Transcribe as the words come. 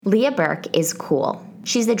Leah Burke is cool.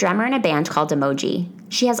 She's the drummer in a band called Emoji.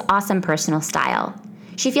 She has awesome personal style.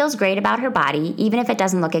 She feels great about her body, even if it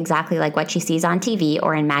doesn't look exactly like what she sees on TV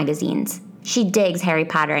or in magazines. She digs Harry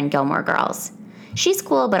Potter and Gilmore Girls. She's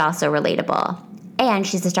cool but also relatable. And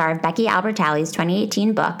she's the star of Becky Albertalli's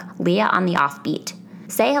 2018 book, Leah on the Offbeat.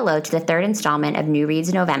 Say hello to the third installment of New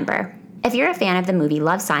Reads November. If you're a fan of the movie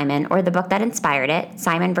Love, Simon, or the book that inspired it,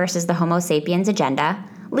 Simon versus the Homo sapiens agenda,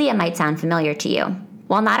 Leah might sound familiar to you.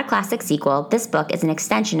 While not a classic sequel, this book is an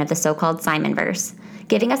extension of the so-called Simonverse,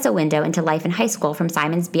 giving us a window into life in high school from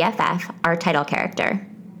Simon's BFF, our title character.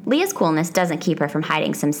 Leah's coolness doesn't keep her from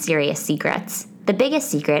hiding some serious secrets. The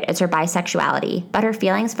biggest secret is her bisexuality, but her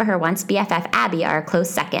feelings for her once BFF Abby are a close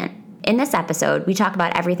second. In this episode, we talk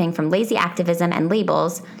about everything from lazy activism and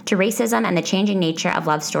labels to racism and the changing nature of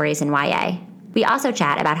love stories in YA. We also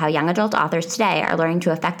chat about how young adult authors today are learning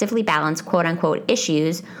to effectively balance quote-unquote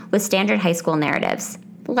issues with standard high school narratives.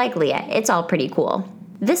 Like Leah, it's all pretty cool.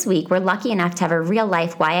 This week, we're lucky enough to have a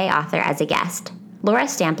real-life YA author as a guest. Laura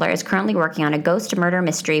Stampler is currently working on a ghost murder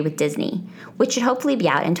mystery with Disney, which should hopefully be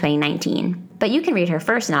out in 2019. But you can read her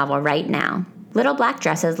first novel right now. Little Black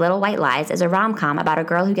Dresses, Little White Lies is a rom-com about a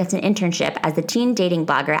girl who gets an internship as the teen dating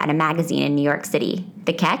blogger at a magazine in New York City.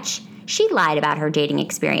 The catch? She lied about her dating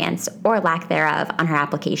experience, or lack thereof, on her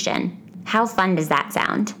application. How fun does that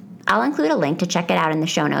sound? I'll include a link to check it out in the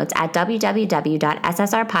show notes at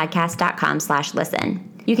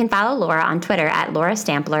www.ssrpodcast.com/listen. You can follow Laura on Twitter at Laura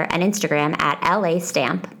Stampler and Instagram at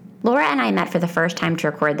LAStamp. Laura and I met for the first time to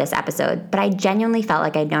record this episode, but I genuinely felt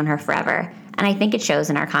like I'd known her forever, and I think it shows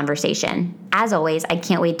in our conversation. As always, I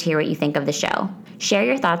can't wait to hear what you think of the show. Share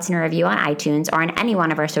your thoughts in a review on iTunes or on any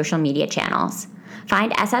one of our social media channels.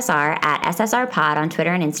 Find SSR at SSRPod on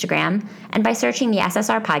Twitter and Instagram, and by searching the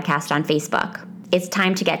SSR Podcast on Facebook. It's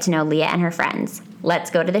time to get to know Leah and her friends.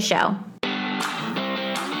 Let's go to the show.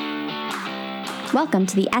 Welcome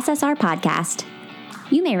to the SSR Podcast.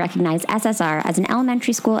 You may recognize SSR as an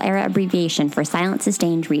elementary school era abbreviation for Silent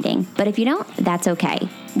Sustained Reading, but if you don't, that's okay.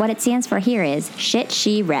 What it stands for here is Shit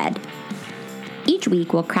She Read. Each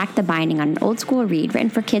week, we'll crack the binding on an old school read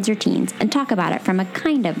written for kids or teens and talk about it from a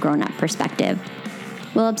kind of grown-up perspective.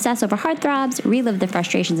 We'll obsess over heartthrobs, relive the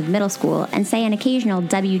frustrations of middle school, and say an occasional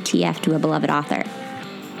WTF to a beloved author.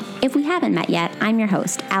 If we haven't met yet, I'm your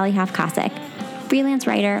host, Allie Hoff-Kosick, freelance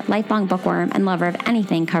writer, lifelong bookworm, and lover of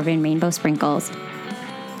anything covered in rainbow sprinkles.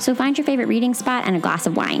 So find your favorite reading spot and a glass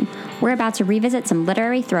of wine. We're about to revisit some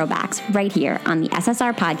literary throwbacks right here on the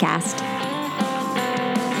SSR Podcast.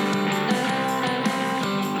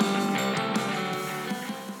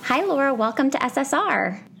 Hi, Laura. Welcome to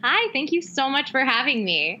SSR. Hi, thank you so much for having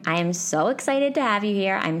me. I am so excited to have you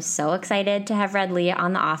here. I'm so excited to have read Leah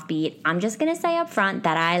on the Offbeat. I'm just going to say up front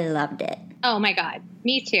that I loved it. Oh my God,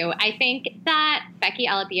 me too. I think that Becky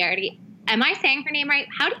Albertalli, am I saying her name right?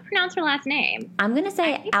 How do you pronounce her last name? I'm going to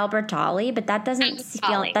say Albertalli, but that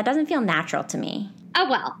doesn't feel natural to me. Oh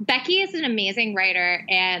well, Becky is an amazing writer,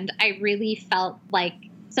 and I really felt like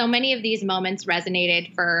so many of these moments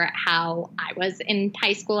resonated for how I was in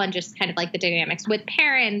high school and just kind of like the dynamics with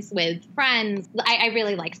parents, with friends. I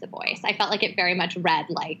really liked the voice. I felt like it very much read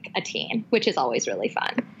like a teen, which is always really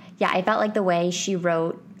fun. Yeah, I felt like the way she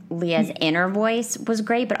wrote Leah's inner voice was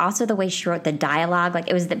great, but also the way she wrote the dialogue. Like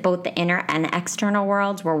it was that both the inner and external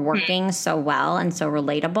worlds were working so well and so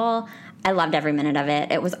relatable. I loved every minute of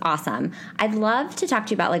it. It was awesome. I'd love to talk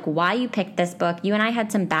to you about like why you picked this book. You and I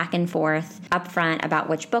had some back and forth up front about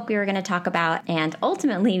which book we were going to talk about, and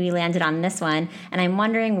ultimately we landed on this one. And I'm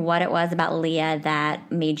wondering what it was about Leah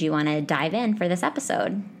that made you want to dive in for this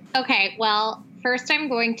episode. Okay, well, first I'm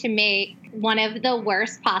going to make one of the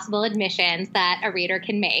worst possible admissions that a reader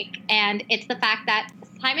can make, and it's the fact that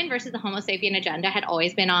Simon versus the Homo sapien agenda had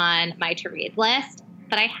always been on my to-read list,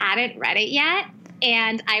 but I hadn't read it yet.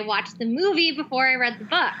 And I watched the movie before I read the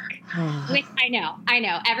book, which I know.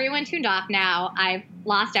 Everyone tuned off now. I've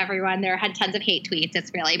lost everyone. There had tons of hate tweets.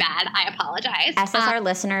 It's really bad. I apologize. SSR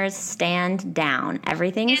listeners, stand down.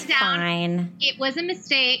 Everything is fine. It was a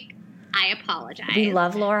mistake. I apologize. We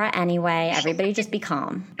love Laura anyway. Everybody just be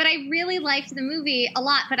calm. But I really liked the movie a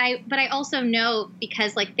lot. But I also know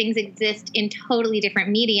because like things exist in totally different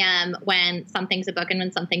medium when something's a book and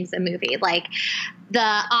when something's a movie. Like the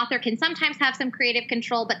author can sometimes have some creative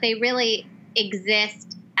control, but they really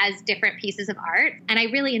exist as different pieces of art. And I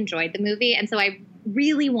really enjoyed the movie. And so I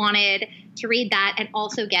really wanted to read that and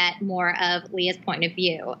also get more of Leah's point of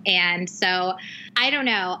view. And so I don't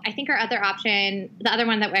know. I think our other option, the other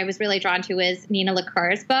one that I was really drawn to was Nina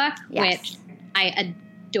LaCour's book, which I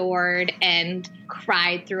adored and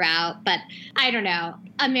cried throughout. But I don't know.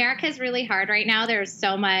 America's really hard right now. There's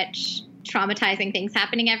so much traumatizing things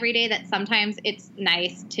happening every day that sometimes it's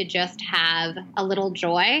nice to just have a little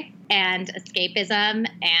joy and escapism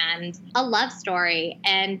and a love story.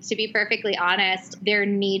 And to be perfectly honest, there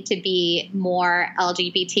need to be more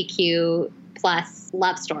LGBTQ plus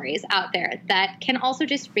love stories out there that can also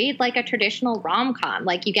just read like a traditional rom-com.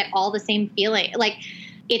 Like you get all the same feeling. Like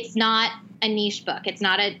it's not a niche book. It's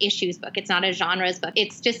not an issues book. It's not a genres book.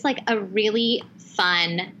 It's just like a really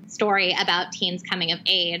fun story about teens coming of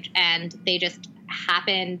age. And they just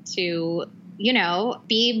happen to, you know,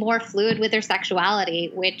 be more fluid with their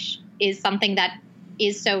sexuality, which is something that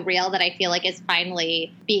is so real that I feel like is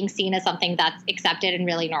finally being seen as something that's accepted and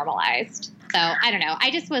really normalized. So I don't know.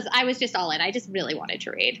 I was just all in. I just really wanted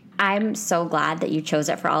to read. I'm so glad that you chose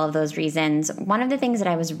it for all of those reasons. One of the things that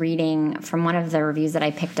I was reading from one of the reviews that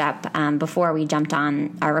I picked up before we jumped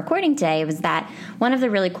on our recording today was that one of the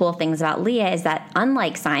really cool things about Leah is that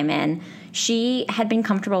unlike Simon, she had been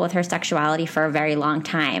comfortable with her sexuality for a very long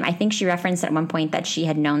time. I think she referenced at one point that she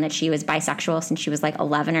had known that she was bisexual since she was like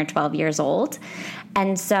 11 or 12 years old.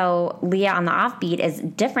 And so Leah on the Offbeat is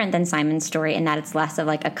different than Simon's story in that it's less of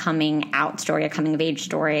like a coming out story, a coming of age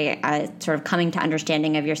story, a sort of coming to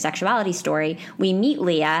understanding of your sexuality story. We meet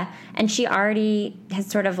Leah and she already has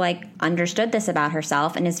sort of like understood this about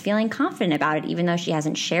herself and is feeling confident about it, even though she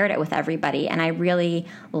hasn't shared it with everybody. And I really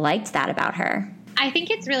liked that about her. I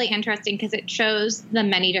think it's really interesting because it shows the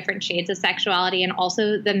many different shades of sexuality and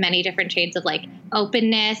also the many different shades of like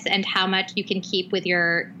openness and how much you can keep with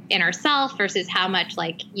your inner self versus how much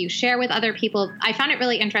like you share with other people. I found it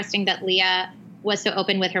really interesting that Leah was so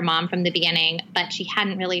open with her mom from the beginning, but she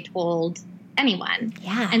hadn't really told anyone.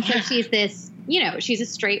 Yeah. And so she's this, you know, she's a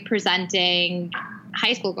straight presenting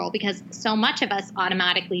high school girl because so much of us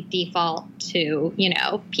automatically default to, you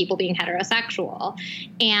know, people being heterosexual.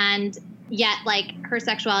 And yet, like, her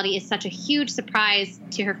sexuality is such a huge surprise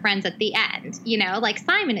to her friends at the end. You know, like,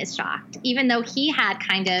 Simon is shocked, even though he had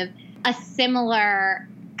kind of a similar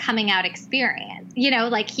coming out experience. You know,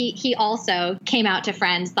 like, he also came out to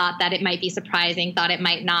friends, thought that it might be surprising, thought it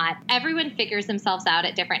might not. Everyone figures themselves out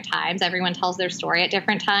at different times. Everyone tells their story at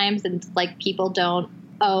different times. And, like, people don't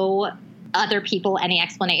owe other people any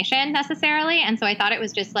explanation necessarily. And so I thought it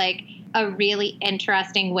was just, like, a really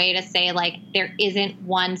interesting way to say, like, there isn't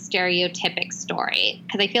one stereotypic story,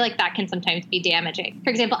 because I feel like that can sometimes be damaging. For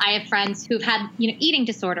example, I have friends who've had, you know, eating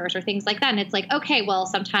disorders or things like that. And it's like, okay, well,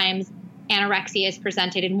 sometimes anorexia is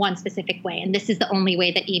presented in one specific way. And this is the only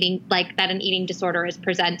way that an eating disorder is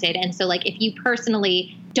presented. And so, like, if you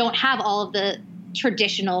personally don't have all of the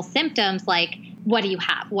traditional symptoms, like, what do you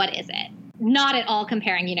have? What is it? Not at all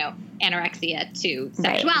comparing, you know, anorexia to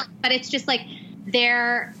sexuality, right. But it's just like,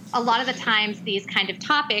 a lot of the times these kind of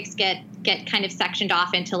topics get kind of sectioned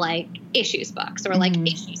off into like issues books or like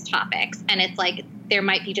issues topics. And it's like, there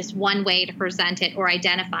might be just one way to present it or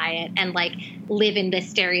identify it and like live in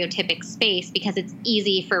this stereotypic space because it's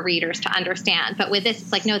easy for readers to understand. But with this,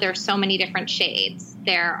 it's like, no, there are so many different shades.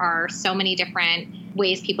 There are so many different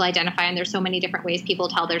ways people identify, and there's so many different ways people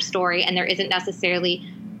tell their story. And there isn't necessarily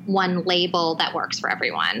one label that works for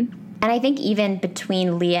everyone. And I think even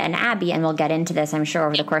between Leah and Abby, and we'll get into this, I'm sure,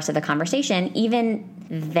 over the course of the conversation, even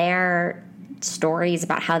their stories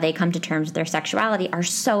about how they come to terms with their sexuality are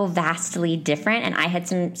so vastly different. And I had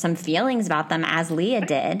some feelings about them as Leah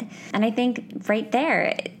did. And I think right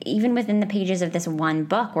there, even within the pages of this one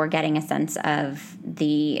book, we're getting a sense of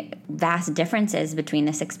the vast differences between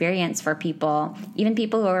this experience for people, even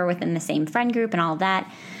people who are within the same friend group and all of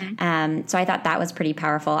that. So I thought that was pretty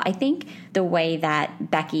powerful. I think the way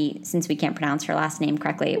that Becky, since we can't pronounce her last name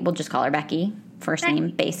correctly, we'll just call her Becky. First name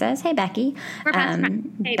basis. Hey, Becky. We're best friends.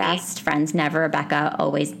 Hey, best friends, never Rebecca,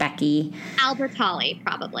 always Becky. Albertalli,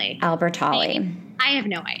 probably. Albertalli. I have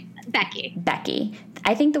no idea. Becky.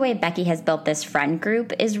 I think the way Becky has built this friend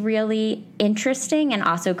group is really interesting and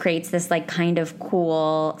also creates this like kind of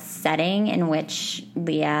cool setting in which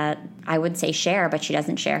Leah, I would say share, but she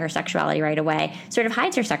doesn't share her sexuality right away, sort of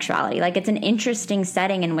hides her sexuality. Like, it's an interesting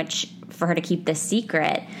setting in which for her to keep this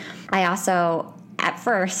secret. I also... At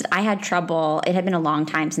first, I had trouble. It had been a long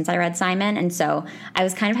time since I read Simon, and so I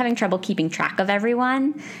was kind of having trouble keeping track of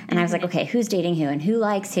everyone. And I was like, okay, who's dating who and who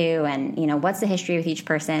likes who and, you know, what's the history with each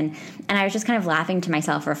person? And I was just kind of laughing to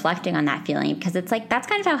myself, reflecting on that feeling, because it's like that's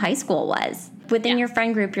kind of how high school was. Within your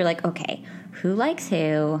friend group, you're like, okay, who likes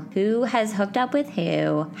who has hooked up with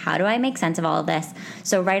who, how do I make sense of all of this?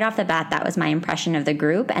 So right off the bat, that was my impression of the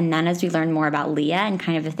group. And then as we learned more about Leah and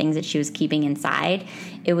kind of the things that she was keeping inside,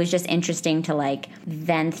 it was just interesting to like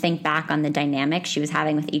then think back on the dynamic she was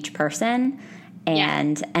having with each person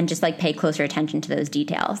and just like pay closer attention to those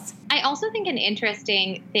details. I also think an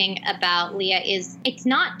interesting thing about Leah is it's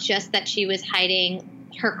not just that she was hiding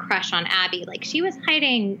her crush on Abby. Like, she was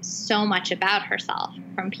hiding so much about herself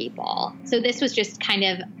from people. So this was just kind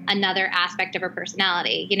of another aspect of her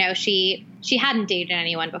personality. You know, she hadn't dated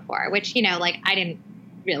anyone before, which, you know, like, I didn't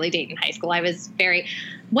really date in high school. I was very,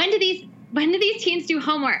 when do these teens do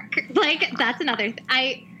homework? Like, that's another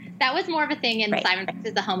that was more of a thing in right. Simon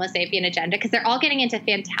versus the Homo Sapien Agenda, because they're all getting into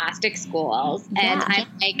fantastic schools. Yeah. And I'm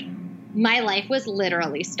like, my life was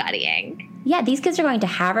literally studying. Yeah, these kids are going to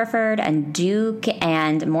Haverford and Duke,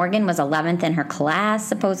 and Morgan was 11th in her class,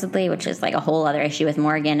 supposedly, which is like a whole other issue with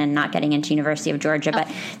Morgan and not getting into University of Georgia.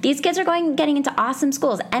 But these kids are getting into awesome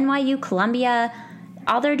schools. NYU, Columbia,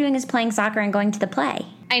 all they're doing is playing soccer and going to the play.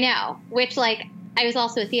 I know, which, like, I was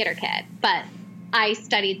also a theater kid, but I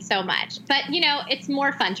studied so much. But, you know, it's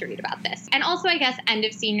more fun to read about this. And also, I guess, end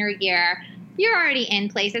of senior year, you're already in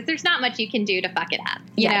places. There's not much you can do to fuck it up,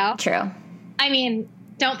 you know? True. I mean,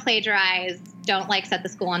 don't plagiarize. Don't, like, set the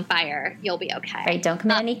school on fire. You'll be okay. Right. Don't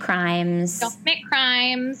commit any crimes. Don't commit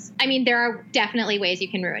crimes. I mean, there are definitely ways you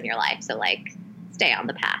can ruin your life. So, like, stay on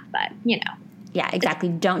the path. But, you know. Yeah, exactly.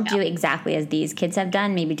 Don't do exactly as these kids have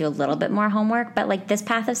done. Maybe do a little bit more homework. But, like, this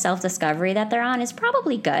path of self-discovery that they're on is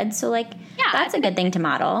probably good. So, like, that's a good thing to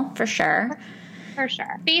model, for sure. For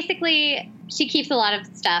sure. Basically, she keeps a lot of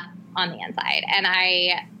stuff on the inside. And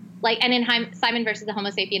and in Simon versus the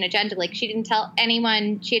Homo Sapien Agenda, like, she didn't tell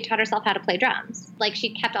anyone she had taught herself how to play drums. Like,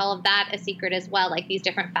 she kept all of that a secret as well, like these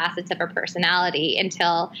different facets of her personality,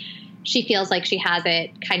 until she feels like she has it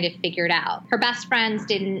kind of figured out. Her best friends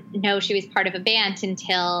didn't know she was part of a band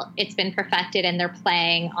until it's been perfected and they're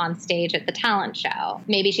playing on stage at the talent show.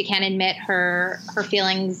 Maybe she can't admit her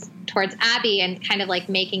feelings towards Abby and kind of like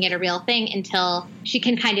making it a real thing until she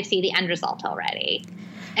can kind of see the end result already.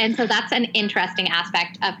 And so that's an interesting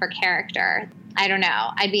aspect of her character. I don't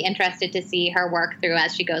know. I'd be interested to see her work through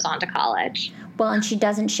as she goes on to college. Well, and she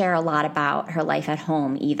doesn't share a lot about her life at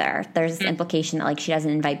home either. There's this implication that, like, she doesn't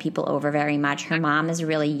invite people over very much. Her mom is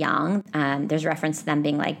really young. There's reference to them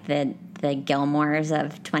being like the Gilmores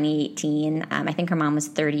of 2018. I think her mom was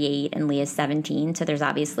 38 and Leah's 17. So there's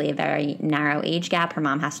obviously a very narrow age gap. Her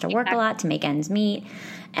mom has to work a lot to make ends meet.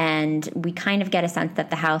 And we kind of get a sense that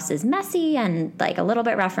the house is messy and, like, a little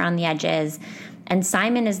bit rough around the edges. And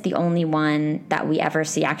Simon is the only one that we ever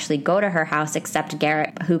see actually go to her house, except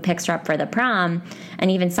Garrett, who picks her up for the prom.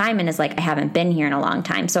 And even Simon is like, I haven't been here in a long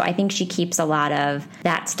time. So I think she keeps a lot of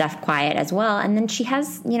that stuff quiet as well. And then she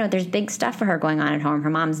has, you know, there's big stuff for her going on at home. Her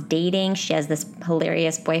mom's dating. She has this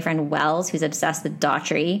hilarious boyfriend, Wells, who's obsessed with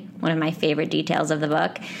Daughtry, one of my favorite details of the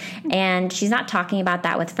book. And she's not talking about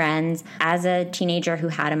that with friends. As a teenager who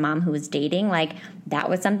had a mom who was dating, like, that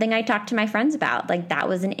was something I talked to my friends about. Like, that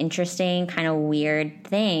was an interesting kind of weird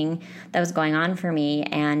thing that was going on for me,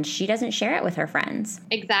 and she doesn't share it with her friends.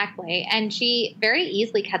 Exactly. And she very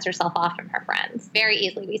easily cuts herself off from her friends. Very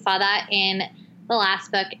easily. We saw that in the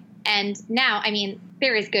last book. And now, I mean,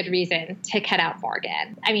 there is good reason to cut out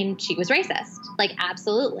Morgan. I mean, she was racist. Like,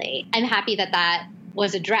 absolutely. I'm happy that that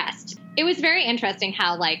was addressed. It was very interesting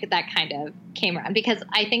how, like, that kind of came around, because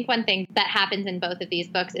I think one thing that happens in both of these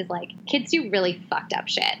books is, like, kids do really fucked up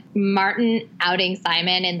shit. Martin outing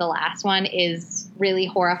Simon in the last one is really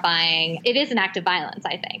horrifying. It is an act of violence,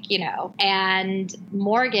 I think, you know, and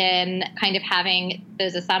Morgan kind of having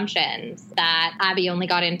those assumptions that Abby only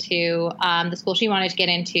got into the school she wanted to get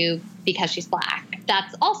into because she's Black.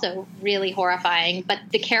 That's also really horrifying, but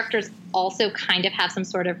the characters also kind of have some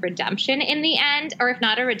sort of redemption in the end, or if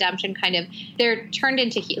not a redemption, kind of they're turned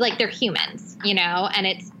into, like, they're humans, you know, and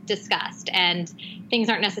it's discussed and things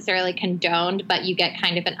aren't necessarily condoned, but you get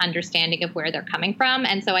kind of an understanding of where they're coming from.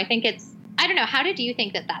 And so I think I don't know, how did you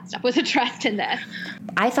think that stuff was addressed in this?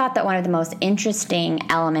 I thought that one of the most interesting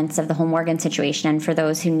elements of the whole Morgan situation, and for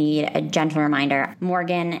those who need a gentle reminder,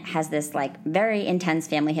 Morgan has this, like, very intense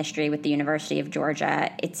family history with the University of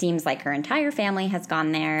Georgia. It seems like her entire family has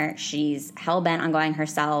gone there. She's hell-bent on going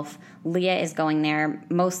herself. Leah is going there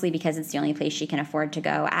mostly because it's the only place she can afford to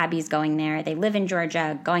go. Abby's going there. They live in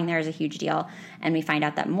Georgia. Going there is a huge deal. And we find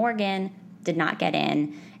out that Morgan did not get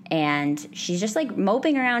in. And she's just, like,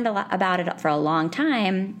 moping around about it for a long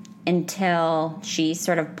time until she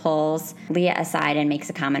sort of pulls Leah aside and makes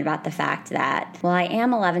a comment about the fact that, well, I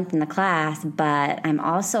am 11th in the class, but I'm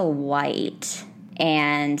also white.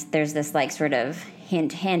 And there's this, like, sort of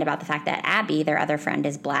hint about the fact that Abby, their other friend,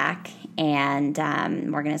 is Black. And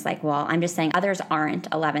Morgan is like, well, I'm just saying others aren't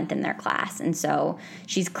 11th in their class. And so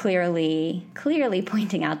she's clearly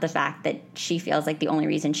pointing out the fact that she feels like the only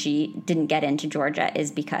reason she didn't get into Georgia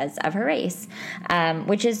is because of her race,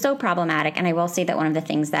 which is so problematic. And I will say that one of the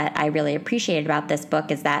things that I really appreciated about this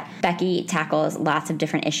book is that Becky tackles lots of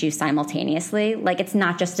different issues simultaneously. Like, it's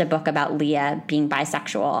not just a book about Leah being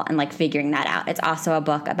bisexual and like figuring that out. It's also a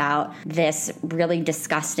book about this really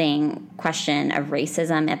disgusting question of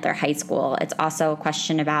racism at their high school. It's also a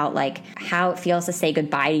question about like how it feels to say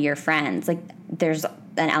goodbye to your friends. Like, there's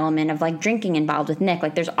an element of like drinking involved with Nick.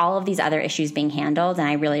 Like, there's all of these other issues being handled, and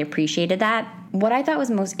I really appreciated that. What I thought was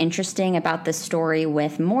most interesting about the story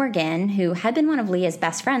with Morgan, who had been one of Leah's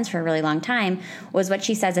best friends for a really long time, was what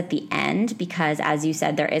she says at the end, because as you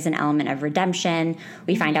said, there is an element of redemption.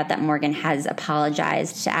 We find out that Morgan has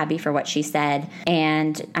apologized to Abby for what she said.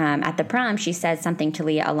 And at the prom, she says something to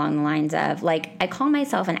Leah along the lines of, like, I call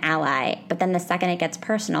myself an ally, but then the second it gets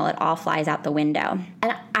personal, it all flies out the window.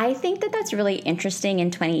 And I think that that's really interesting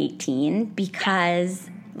in 2018 because...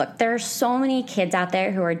 Look, there are so many kids out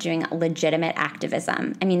there who are doing legitimate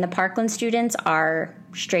activism. I mean, the Parkland students are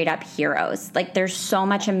straight up heroes. Like, there's so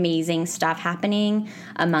much amazing stuff happening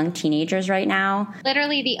among teenagers right now.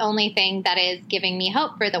 Literally the only thing that is giving me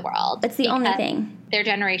hope for the world. It's the only thing. Their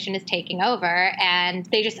generation is taking over, and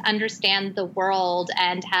they just understand the world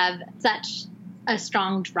and have such a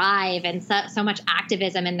strong drive and so much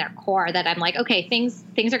activism in their core that I'm like, okay, things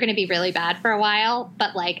are going to be really bad for a while,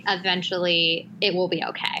 but like eventually it will be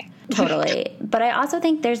okay. Totally. But I also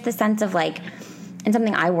think there's the sense of like, and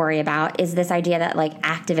something I worry about is this idea that like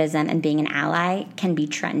activism and being an ally can be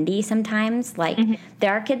trendy sometimes. Like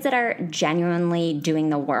there are kids that are genuinely doing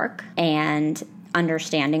the work and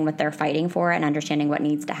understanding what they're fighting for and understanding what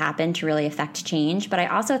needs to happen to really affect change. But I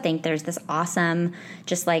also think there's this awesome,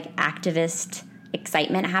 just like activist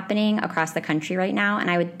excitement happening across the country right now.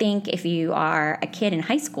 And I would think if you are a kid in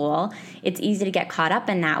high school, it's easy to get caught up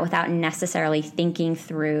in that without necessarily thinking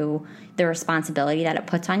through the responsibility that it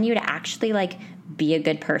puts on you to actually like be a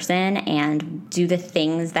good person and do the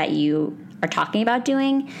things that you are talking about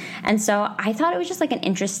doing. And so I thought it was just like an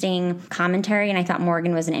interesting commentary, and I thought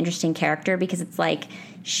Morgan was an interesting character because it's like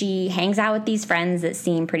she hangs out with these friends that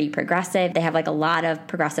seem pretty progressive. They have like a lot of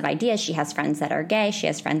progressive ideas. She has friends that are gay. She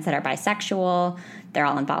has friends that are bisexual. They're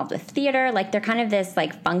all involved with theater. Like they're kind of this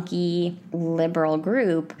like funky liberal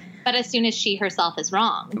group. But as soon as she herself is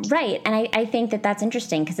wronged. Right. And I think that that's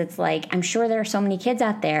interesting because it's like, I'm sure there are so many kids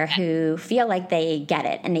out there who feel like they get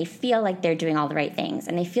it and they feel like they're doing all the right things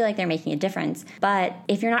and they feel like they're making a difference. But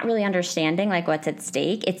if you're not really understanding like what's at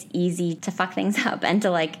stake, it's easy to fuck things up and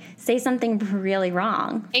to like say something really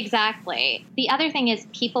wrong. Exactly. The other thing is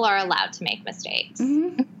people are allowed to make mistakes.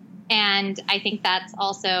 Mm-hmm. And I think that's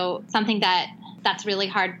also something that's really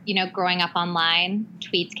hard, you know, growing up online.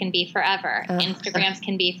 Tweets can be forever. Instagrams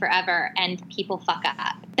can be forever, and people fuck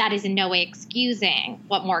up. That is in no way excusing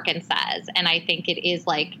what Morgan says. And I think it is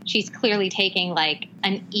like, she's clearly taking like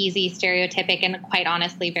an easy stereotypic and quite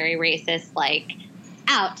honestly very racist, like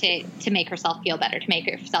out to make herself feel better, to make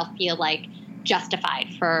herself feel like justified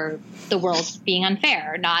for the world being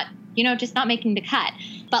unfair, not, you know, just not making the cut.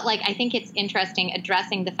 But like, I think it's interesting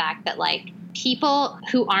addressing the fact that like, people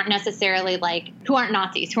who aren't necessarily like, who aren't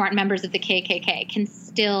Nazis, who aren't members of the KKK can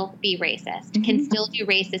still be racist, can still do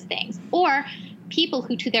racist things. Or people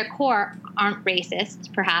who to their core aren't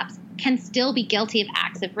racist, perhaps, can still be guilty of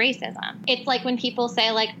acts of racism. It's like when people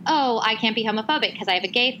say like, oh, I can't be homophobic because I have a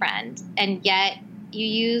gay friend, and yet you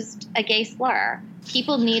used a gay slur.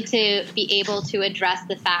 People need to be able to address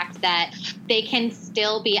the fact that they can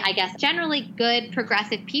still be, I guess, generally good,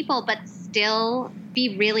 progressive people, but still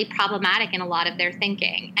be really problematic in a lot of their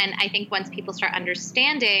thinking. And I think once people start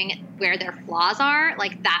understanding where their flaws are,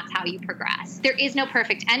 like that's how you progress. There is no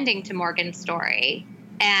perfect ending to Morgan's story.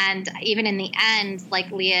 And even in the end, like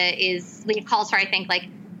Leah calls her, I think, like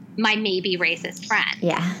my maybe racist friend.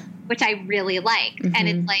 Yeah. Which I really liked.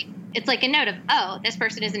 And it's like a note of, oh, this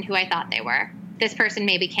person isn't who I thought they were. This person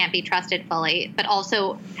maybe can't be trusted fully, but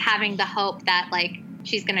also having the hope that like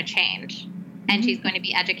she's going to change. And she's going to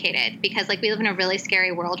be educated, because like we live in a really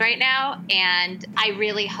scary world right now. And I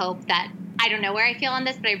really hope that, I don't know where I feel on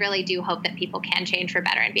this, but I really do hope that people can change for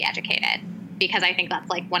better and be educated, because I think that's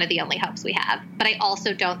like one of the only hopes we have. But I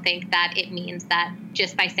also don't think that it means that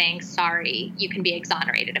just by saying sorry, you can be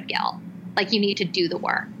exonerated of guilt. Like you need to do the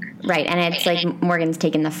work. Right, and it's like Morgan's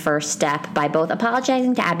taken the first step by both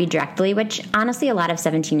apologizing to Abby directly, which honestly a lot of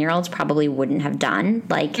 17-year-olds probably wouldn't have done.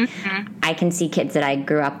 Like, I can see kids that I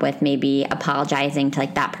grew up with maybe apologizing to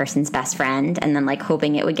like that person's best friend and then like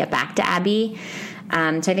hoping it would get back to Abby.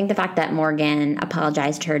 So I think the fact that Morgan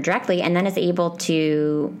apologized to her directly and then is able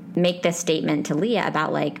to make this statement to Leah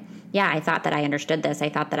about like, yeah, I thought that I understood this. I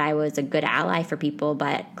thought that I was a good ally for people,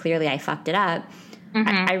 but clearly I fucked it up.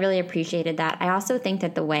 I really appreciated that. I also think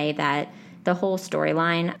that the way that the whole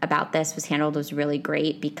storyline about this was handled was really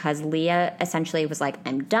great because Leah essentially was like,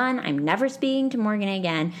 I'm done. I'm never speaking to Morgan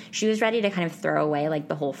again. She was ready to kind of throw away like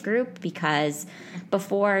the whole group because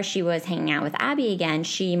before she was hanging out with Abby again,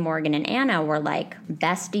 she, Morgan, and Anna were like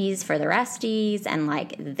besties for the resties and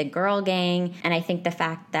like the girl gang. And I think the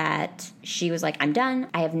fact that she was like, I'm done.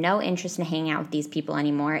 I have no interest in hanging out with these people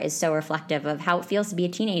anymore is so reflective of how it feels to be a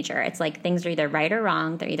teenager. It's like things are either right or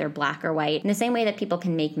wrong. They're either black or white. In the same way that people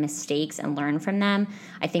can make mistakes and learn from them,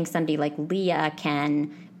 I think somebody like Leah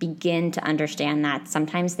can begin to understand that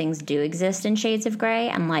sometimes things do exist in shades of gray,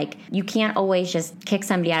 and like you can't always just kick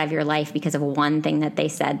somebody out of your life because of one thing that they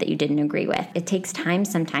said that you didn't agree with. It takes time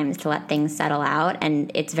sometimes to let things settle out, and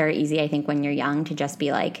it's very easy, I think, when you're young to just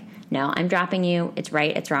be like, no, I'm dropping you. It's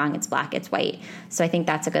right, it's wrong, it's black, it's white. So I think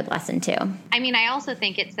that's a good lesson too. I mean, I also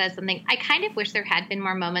think it says something. I kind of wish there had been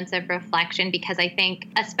more moments of reflection because I think,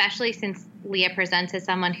 especially since Leah presents as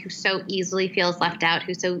someone who so easily feels left out,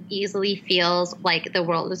 who so easily feels like the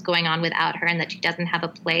world is going on without her and that she doesn't have a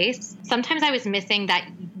place. Sometimes I was missing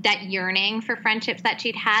that yearning for friendships that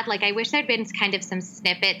she'd had. Like, I wish there'd been kind of some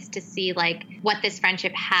snippets to see like what this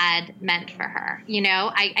friendship had meant for her. You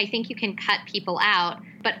know, I think you can cut people out,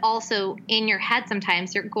 but also in your head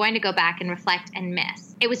sometimes you're going to go back and reflect and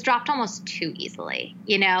miss. It was dropped almost too easily,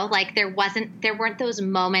 you know, like there weren't those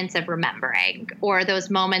moments of remembering or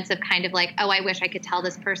those moments of kind of like, oh, I wish I could tell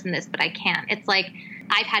this person this, but I can't. It's like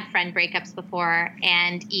I've had friend breakups before,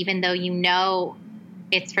 and even though you know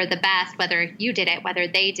it's for the best, whether you did it, whether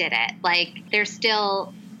they did it, like they're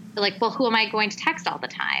still like, well, who am I going to text all the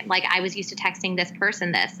time? Like I was used to texting this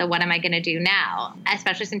person this, so what am I going to do now?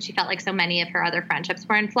 Especially since she felt like so many of her other friendships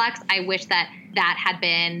were in flux. I wish that had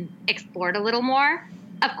been explored a little more.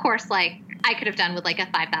 Of course, like I could have done with like a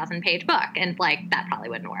 5,000 page book, and like that probably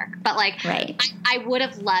wouldn't work. But like, right. I would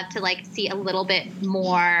have loved to like see a little bit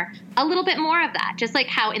more of that. Just like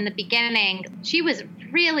how in the beginning she was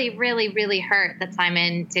really, really, really hurt that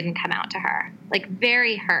Simon didn't come out to her, like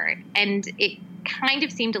very hurt, and it kind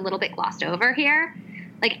of seemed a little bit glossed over here.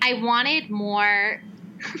 Like I wanted more.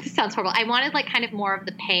 This sounds horrible. I wanted like kind of more of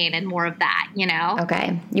the pain and more of that, you know?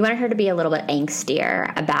 Okay. You wanted her to be a little bit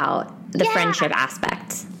angstier about the friendship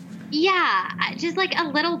aspect. Yeah, just like a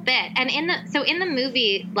little bit. And in the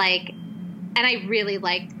movie, like, and I really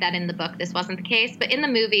liked that in the book this wasn't the case, but in the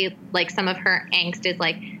movie, like some of her angst is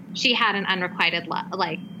like she had an unrequited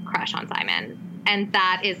crush on Simon. And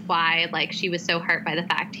that is why like she was so hurt by the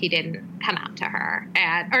fact he didn't come out to her,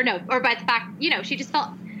 or by the fact, you know, she just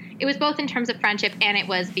felt it was both in terms of friendship and it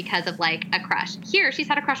was because of like a crush. Here, she's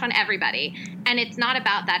had a crush on everybody. And it's not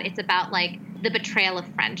about that. It's about like the betrayal of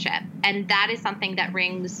friendship. And that is something that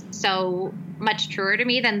rings so much truer to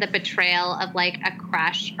me than the betrayal of like a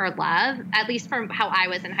crush or love, at least from how I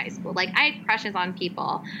was in high school. Like I had crushes on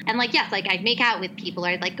people, and like, yes, like I'd make out with people or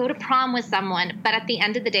I'd like go to prom with someone. But at the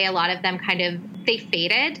end of the day, a lot of them kind of, they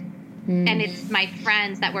faded. And it's my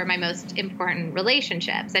friends that were my most important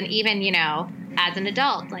relationships. And even, you know, as an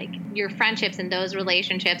adult, like your friendships and those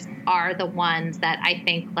relationships are the ones that I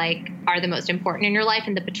think like are the most important in your life.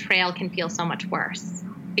 And the betrayal can feel so much worse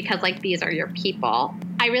because like these are your people.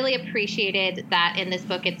 I really appreciated that in this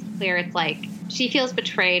book. It's clear. It's like she feels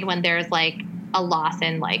betrayed when there's like a loss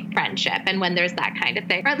in like friendship and when there's that kind of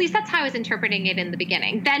thing, or at least that's how I was interpreting it in the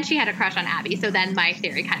beginning. Then she had a crush on Abby. So then my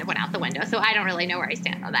theory kind of went out the window. So I don't really know where I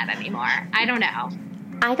stand on that anymore. I don't know.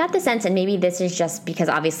 I got the sense, and maybe this is just because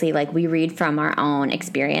obviously like we read from our own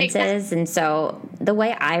experiences. Exactly. And so the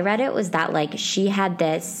way I read it was that like she had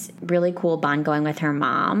this really cool bond going with her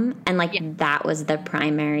mom, and like that was the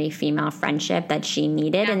primary female friendship that she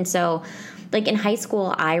needed. Yeah. And so like in high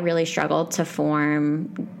school, I really struggled to form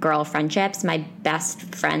girl friendships. My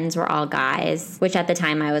best friends were all guys, which at the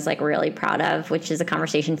time I was like really proud of, which is a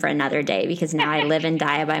conversation for another day because now I live and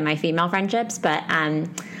die by my female friendships. But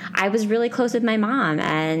I was really close with my mom,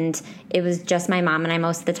 and it was just my mom and I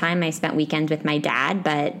most of the time. I spent weekends with my dad,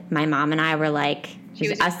 but my mom and I were like, it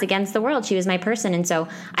was us against the world. She was my person. And so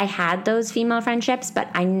I had those female friendships, but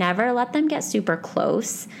I never let them get super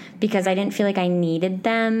close because I didn't feel like I needed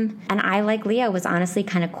them. And I, like Leah, was honestly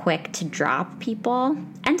kind of quick to drop people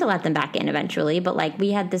and to let them back in eventually. But like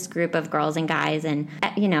we had this group of girls and guys, and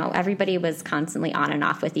you know, everybody was constantly on and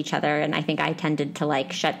off with each other. And I think I tended to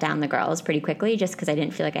like shut down the girls pretty quickly just because I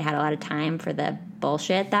didn't feel like I had a lot of time for the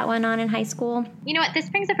bullshit that went on in high school. You know what? This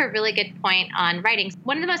brings up a really good point on writing.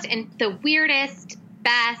 One of the weirdest,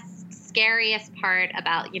 best, scariest part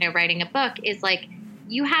about, writing a book is like,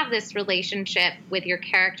 you have this relationship with your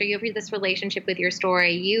character. You have this relationship with your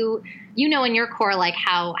story. You know in your core, like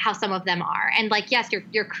how some of them are. And like, yes,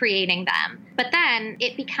 you're creating them. But then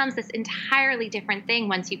it becomes this entirely different thing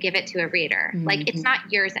once you give it to a reader. Mm-hmm. Like, it's not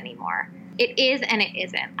yours anymore. It is and it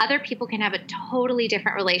isn't. Other people can have a totally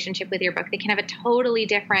different relationship with your book. They can have a totally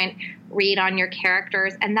different read on your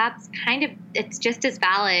characters. And that's it's just as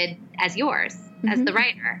valid as yours. As the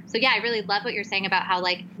writer. So yeah, I really love what you're saying about how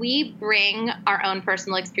like we bring our own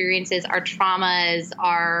personal experiences, our traumas,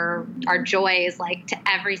 our joys, like to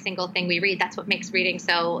every single thing we read. That's what makes reading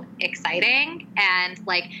so exciting. And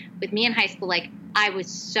like with me in high school, like I was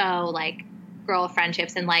so like girl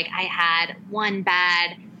friendships, and like I had one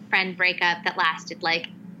bad friend breakup that lasted like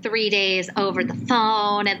 3 days over the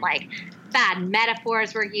phone, and like bad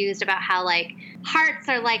metaphors were used about how like hearts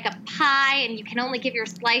are like a pie and you can only give your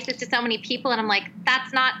slices to so many people. And I'm like,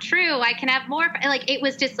 that's not true. I can have more. Like, it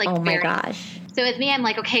was just like, oh my gosh. So with me, I'm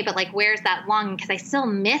like, okay, but like, where's that longing? Because I still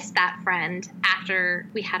miss that friend after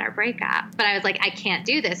we had our breakup. But I was like, I can't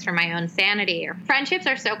do this for my own sanity. Or friendships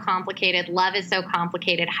are so complicated. Love is so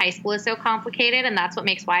complicated. High school is so complicated. And that's what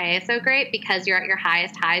makes YA so great, because you're at your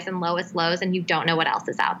highest highs and lowest lows and you don't know what else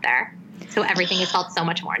is out there. So everything is felt so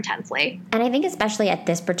much more intensely. And I think especially at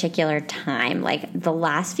this particular time, like the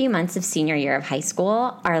last few months of senior year of high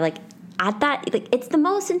school are like at that, like it's the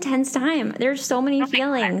most intense time. There's so many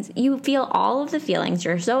feelings. God. You feel all of the feelings.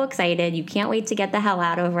 You're so excited. You can't wait to get the hell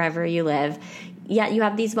out of wherever you live. Yet you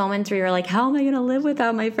have these moments where you're like, how am I going to live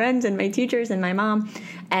without my friends and my teachers and my mom?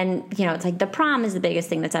 And, it's like the prom is the biggest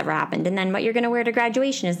thing that's ever happened. And then what you're going to wear to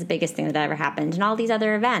graduation is the biggest thing that ever happened. And all these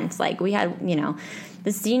other events. Like we had,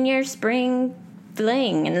 the senior spring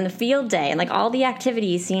fling and then the field day. And like all the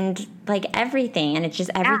activities seemed like everything. And it's just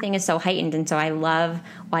everything is so heightened. And so I love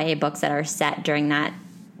YA books that are set during that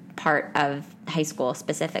part of high school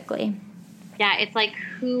specifically. Yeah, it's like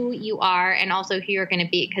who you are and also who you're going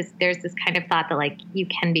to be, because there's this kind of thought that like you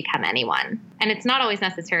can become anyone. And it's not always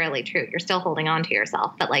necessarily true. You're still holding on to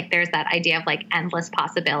yourself. But like there's that idea of like endless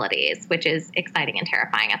possibilities, which is exciting and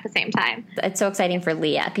terrifying at the same time. It's so exciting for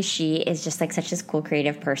Leah because she is just like such this cool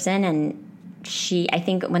creative person. And I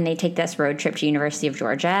think when they take this road trip to University of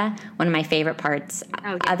Georgia, one of my favorite parts,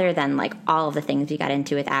 other than like all of the things we got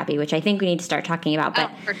into with Abby, which I think we need to start talking about,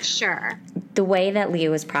 but for sure, the way that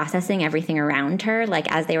Leah was processing everything around her,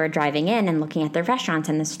 like as they were driving in and looking at the restaurants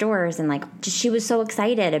and the stores, and like she was so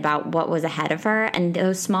excited about what was ahead of her, and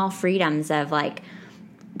those small freedoms of like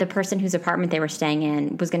the person whose apartment they were staying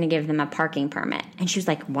in was going to give them a parking permit. And she was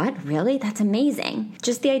like, what? Really? That's amazing.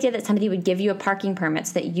 Just the idea that somebody would give you a parking permit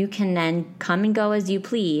so that you can then come and go as you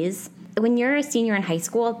please. When you're a senior in high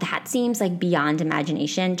school, that seems like beyond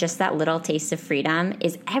imagination. Just that little taste of freedom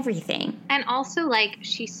is everything. And also, like,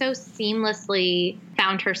 she so seamlessly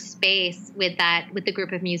found her space with the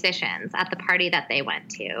group of musicians at the party that they went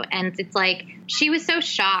to. And it's like, she was so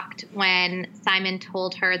shocked when Simon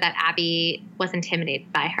told her that Abby was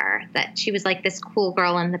intimidated by her, that she was like this cool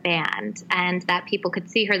girl in the band, and that people could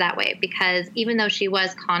see her that way, because even though she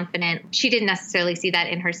was confident, she didn't necessarily see that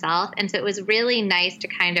in herself. And so it was really nice to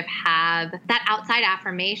kind of have that outside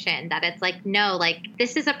affirmation that it's like, no, like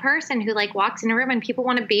this is a person who like walks in a room and people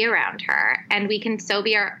want to be around her, and we can so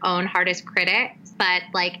be our own hardest critics. But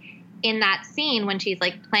like in that scene when she's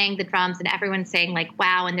like playing the drums and everyone's saying like,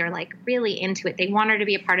 wow, and they're like really into it, they want her to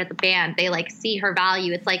be a part of the band, they like see her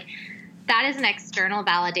value. It's like, that is an external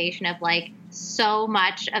validation of like so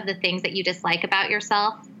much of the things that you dislike about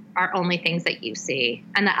yourself are only things that you see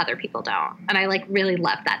and that other people don't. And I like really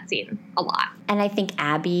love that scene a lot. And I think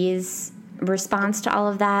Abby's response to all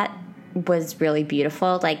of that was really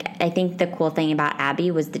beautiful. Like, I think the cool thing about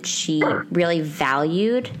Abby was that she really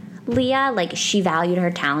valued Leah. Like, she valued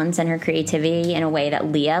her talents and her creativity in a way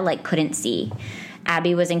that Leah like couldn't see.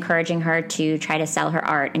 Abby was encouraging her to try to sell her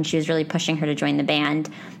art, and she was really pushing her to join the band.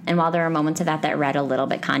 And while there were moments of that read a little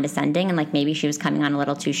bit condescending and like maybe she was coming on a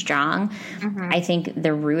little too strong, I think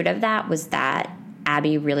the root of that was that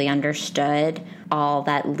Abby really understood all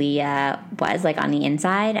that Leah was like on the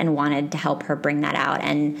inside and wanted to help her bring that out.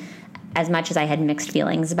 And as much as I had mixed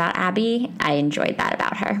feelings about Abby, I enjoyed that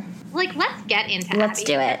about her. Like, let's get into Let's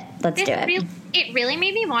Abby. do it. Let's do it. It really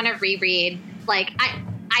made me want to reread. Like,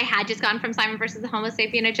 I had just gone from Simon versus the Homo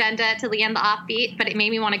Sapien Agenda to Leah and the Offbeat, but it made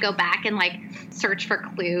me want to go back and like search for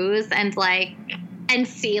clues and like and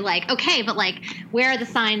see like, okay, but like where are the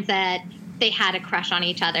signs that they had a crush on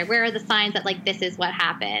each other? Where are the signs that, like, this is what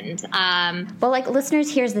happened? Well, like,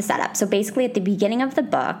 listeners, here's the setup. So basically at the beginning of the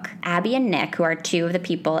book, Abby and Nick, who are two of the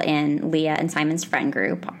people in Leah and Simon's friend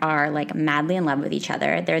group, are, like, madly in love with each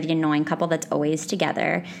other. They're the annoying couple that's always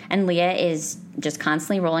together. And Leah is just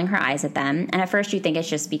constantly rolling her eyes at them. And at first you think it's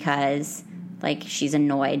just because, like, she's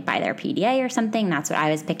annoyed by their PDA or something. That's what I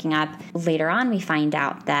was picking up. Later on, we find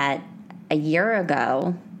out that a year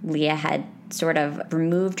ago, Leah had sort of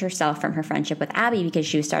removed herself from her friendship with Abby because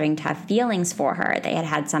she was starting to have feelings for her. They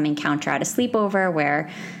had some encounter at a sleepover where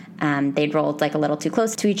they'd rolled, like, a little too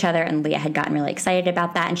close to each other, and Leah had gotten really excited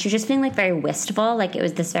about that. And she was just feeling, like, very wistful. Like, it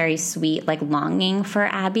was this very sweet, like, longing for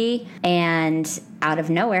Abby. And out of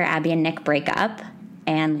nowhere, Abby and Nick break up.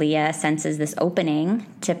 And Leah senses this opening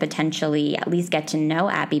to potentially at least get to know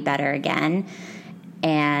Abby better again.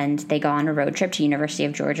 And they go on a road trip to University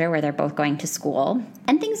of Georgia where they're both going to school.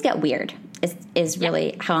 And things get weird is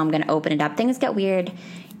really how I'm going to open it up. Things get weird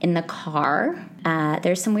in the car.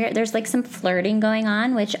 There's like some flirting going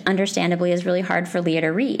on, which understandably is really hard for Leah to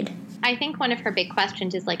read. I think one of her big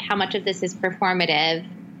questions is, like, how much of this is performative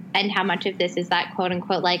and how much of this is that quote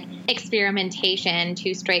unquote, like, experimentation,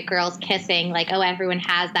 two straight girls kissing, like, oh, everyone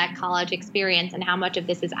has that college experience, and how much of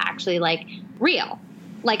this is actually, like, real.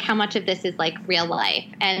 Like, how much of this is, like, real life.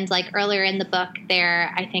 And, like, earlier in the book,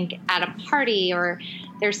 they're, I think, at a party or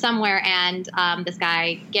they're somewhere, and this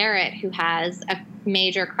guy, Garrett, who has a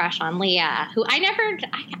major crush on Leah, who I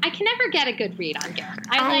can never get a good read on Garrett.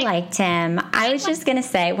 I liked him. I was just going to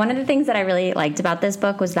say, one of the things that I really liked about this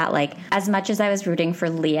book was that, like, as much as I was rooting for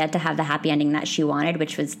Leah to have the happy ending that she wanted,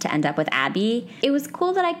 which was to end up with Abby, it was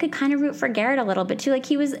cool that I could kind of root for Garrett a little bit too. Like,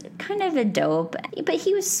 he was kind of a dope, but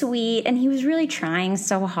he was sweet, and he was really trying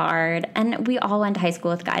so hard. And we all went to high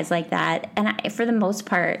school with guys like that. And for the most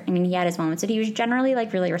part, I mean, he had his moments, but he was generally,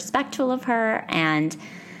 like, really respectful of her, and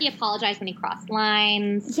he apologized when he crossed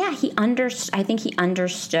lines. Yeah, I think he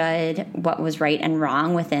understood what was right and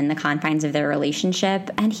wrong within the confines of their relationship,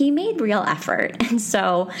 and he made real effort. And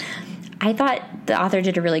so I thought the author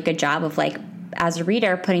did a really good job of, like, as a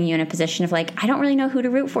reader, putting you in a position of, like, I don't really know who to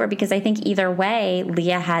root for, because I think either way,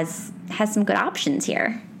 Leah has some good options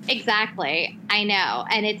here. Exactly. I know.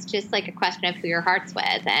 And it's just, like, a question of who your heart's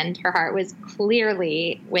with, and her heart was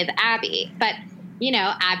clearly with Abby. But you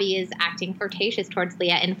know, Abby is acting flirtatious towards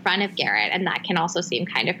Leah in front of Garrett, and that can also seem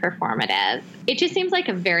kind of performative. It just seems like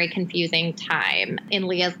a very confusing time in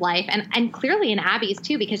Leah's life, and clearly in Abby's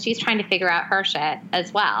too, because she's trying to figure out her shit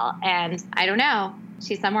as well. And I don't know,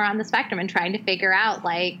 she's somewhere on the spectrum and trying to figure out,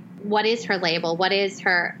 like, what is her label? What is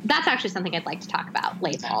her... That's actually something I'd like to talk about,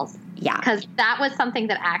 labels. Yeah. Because that was something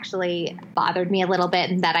that actually bothered me a little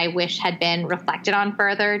bit and that I wish had been reflected on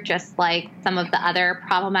further, just like some of the other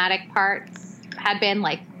problematic parts had been,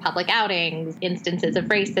 like public outings, instances of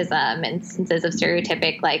racism, instances of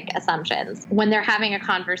stereotypic, like, assumptions. When they're having a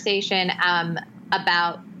conversation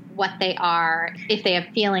about what they are, if they have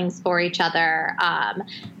feelings for each other,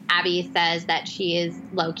 Abby says that she is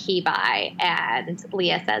low-key bi, and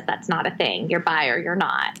Leah says that's not a thing. You're bi or you're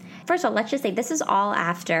not. First of all, let's just say this is all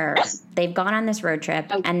after they've gone on this road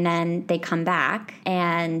trip, and then they come back,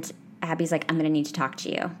 and Abby's like, I'm going to need to talk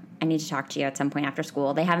to you. I need to talk to you at some point after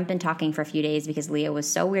school. They haven't been talking for a few days because Leah was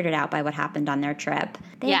so weirded out by what happened on their trip.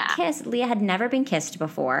 They had kissed. Leah had never been kissed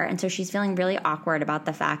before, and so she's feeling really awkward about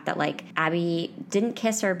the fact that, like, Abby didn't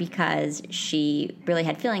kiss her because she really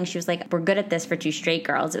had feelings. She was like, we're good at this for two straight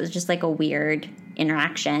girls. It was just, like, a weird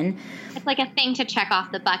interaction. It's like a thing to check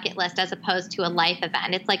off the bucket list as opposed to a life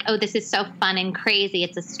event. It's like, oh, this is so fun and crazy.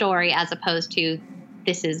 It's a story, as opposed to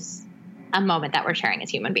this is a moment that we're sharing as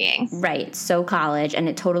human beings. Right. So college, and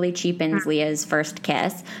it totally cheapens Leah's first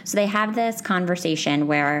kiss. So they have this conversation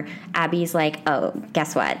where Abby's like, oh,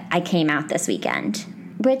 guess what? I came out this weekend.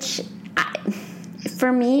 Which,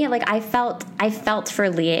 for me, like, I felt for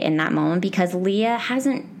Leah in that moment, because Leah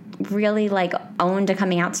hasn't really, like, owned a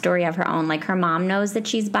coming out story of her own. Like, her mom knows that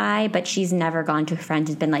she's bi, but she's never gone to a friend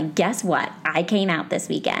who's been like, guess what? I came out this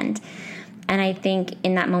weekend. And I think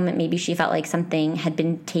in that moment, maybe she felt like something had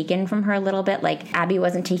been taken from her a little bit, like Abby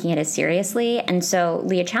wasn't taking it as seriously. And so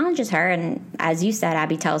Leah challenges her, and as you said,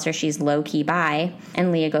 Abby tells her she's low-key bi.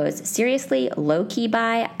 And Leah goes, seriously, low-key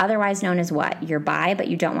bi? Otherwise known as what? You're bi, but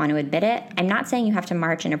you don't want to admit it? I'm not saying you have to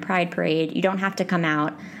march in a pride parade. You don't have to come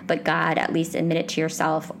out. But God, at least admit it to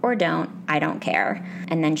yourself, or don't. I don't care.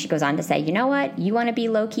 And then she goes on to say, you know what? You want to be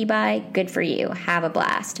low-key bi? Good for you. Have a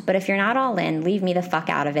blast. But if you're not all in, leave me the fuck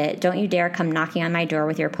out of it. Don't you dare come knocking on my door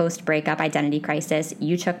with your post-breakup identity crisis.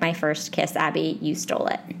 You took my first kiss, Abby. You stole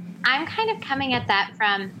it. I'm kind of coming at that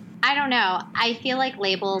from, I don't know. I feel like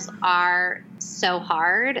labels are so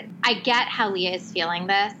hard. I get how Leah is feeling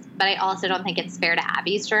this, but I also don't think it's fair to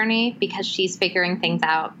Abby's journey because she's figuring things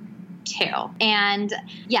out too. And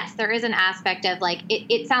yes, there is an aspect of like,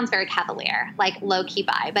 it sounds very cavalier, like low-key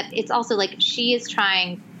bi, but it's also like she is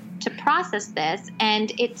trying to process this,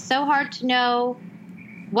 and it's so hard to know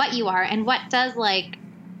what you are and what does like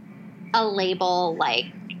a label like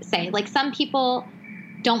say. Like some people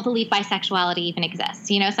don't believe bisexuality even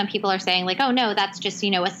exists. You know, some people are saying like, oh no, that's just,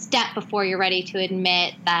 you know, a step before you're ready to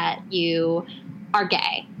admit that you are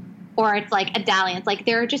gay. Or it's like a dalliance. Like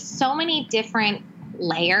there are just so many different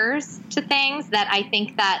layers to things that I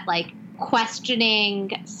think that like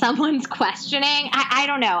questioning someone's questioning, I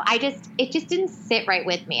don't know. It just didn't sit right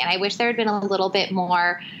with me. And I wish there had been a little bit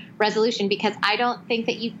more resolution, because I don't think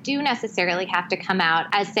that you do necessarily have to come out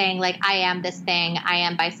as saying like, I am this thing, I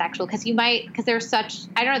am bisexual, because there's such,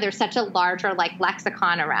 I don't know, there's such a larger like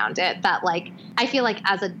lexicon around it that like, I feel like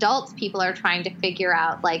as adults, people are trying to figure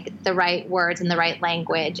out like the right words and the right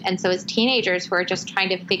language. And so as teenagers who are just trying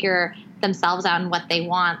to figure themselves out and what they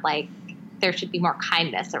want, like there should be more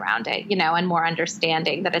kindness around it, you know, and more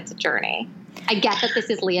understanding that it's a journey. I get that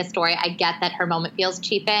this is Leah's story. I get that her moment feels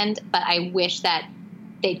cheapened, but I wish that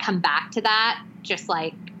they'd come back to that just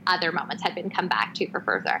like other moments had been come back to for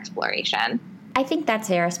further exploration. I think that's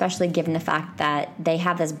fair, especially given the fact that they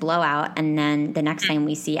have this blowout, and then the next time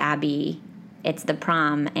we see Abby, it's the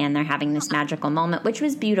prom, and they're having this magical moment, which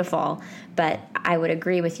was beautiful. But I would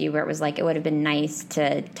agree with you where it was like, it would have been nice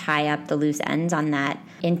to tie up the loose ends on that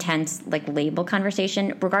intense like label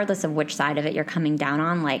conversation, regardless of which side of it you're coming down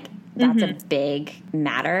on. Like that's a big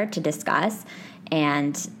matter to discuss.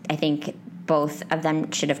 And I think both of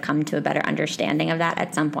them should have come to a better understanding of that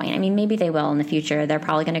at some point. I mean, maybe they will in the future. They're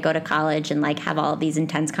probably going to go to college and like have all of these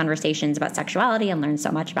intense conversations about sexuality and learn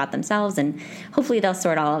so much about themselves. And hopefully they'll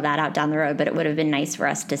sort all of that out down the road. But it would have been nice for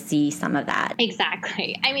us to see some of that.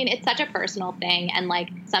 Exactly. I mean, it's such a personal thing. And like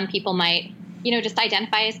some people might, you know, just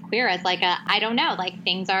identify as queer as like I don't know, like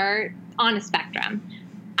things are on a spectrum.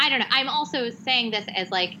 I don't know. I'm also saying this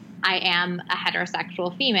as like, I am a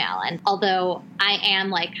heterosexual female. And although I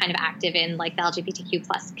am like kind of active in like the LGBTQ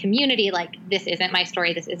plus community, like this isn't my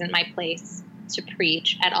story. This isn't my place to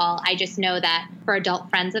preach at all. I just know that for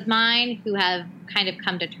adult friends of mine who have kind of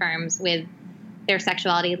come to terms with their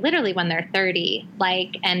sexuality literally when they're 30,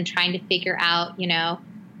 like, and trying to figure out, you know,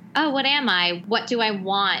 oh, what am I? What do I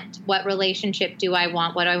want? What relationship do I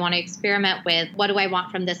want? What do I want to experiment with? What do I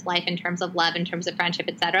want from this life in terms of love, in terms of friendship,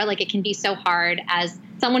 et cetera? Like it can be so hard as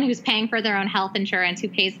someone who's paying for their own health insurance, who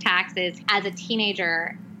pays taxes. As a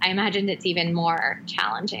teenager, I imagine it's even more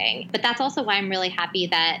challenging. But that's also why I'm really happy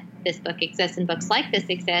that this book exists and books like this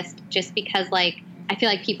exist, just because like I feel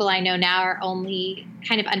like people I know now are only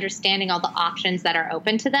kind of understanding all the options that are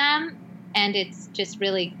open to them. And it's just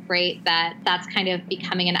really great that that's kind of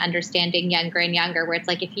becoming an understanding younger and younger, where it's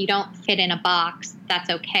like, if you don't fit in a box, that's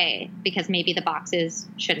okay, because maybe the boxes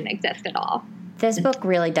shouldn't exist at all. This book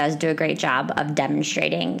really does do a great job of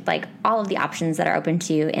demonstrating like all of the options that are open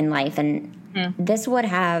to you in life. And this would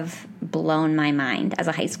have blown my mind as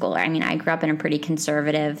a high schooler. I mean, I grew up in a pretty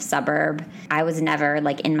conservative suburb. I was never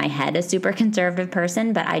like in my head a super conservative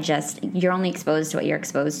person, but you're only exposed to what you're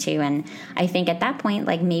exposed to. And I think at that point,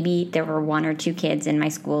 like maybe there were one or two kids in my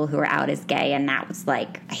school who were out as gay, and that was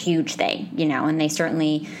like a huge thing, you know, and they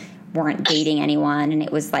certainly weren't dating anyone. And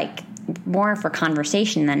it was like more for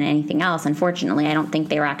conversation than anything else. Unfortunately, I don't think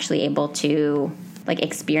they were actually able to like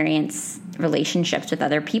experience relationships with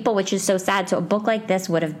other people, which is so sad. So a book like this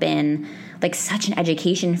would have been like such an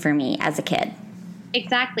education for me as a kid.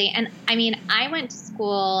 Exactly. And I mean, I went to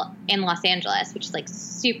school in Los Angeles, which is like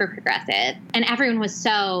super progressive, and everyone was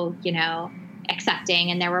so, you know, accepting,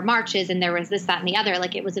 and there were marches and there was this, that, and the other.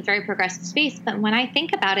 Like it was a very progressive space. But when I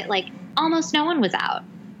think about it, like almost no one was out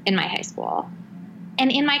in my high school.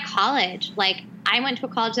 And in my college, like I went to a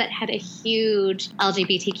college that had a huge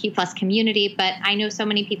LGBTQ plus community, but I know so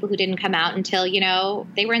many people who didn't come out until, you know,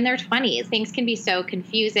 they were in their 20s. Things can be so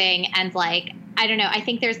confusing. And like, I don't know, I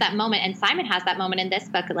think there's that moment, and Simon has that moment in this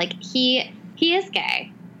book, like he is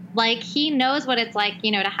gay. Like he knows what it's like,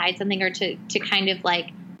 you know, to hide something or to kind of like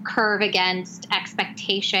curve against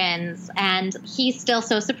expectations. And he's still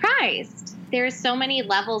so surprised. There's so many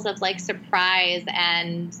levels of like surprise,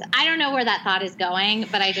 and I don't know where that thought is going,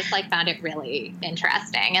 but I just like found it really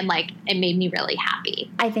interesting, and like it made me really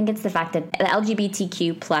happy. I think it's the fact that the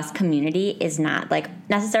LGBTQ plus community is not like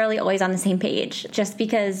necessarily always on the same page. Just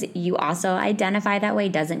because you also identify that way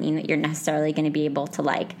doesn't mean that you're necessarily going to be able to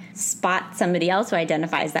like spot somebody else who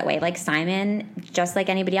identifies that way. Like Simon, just like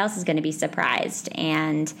anybody else, is going to be surprised.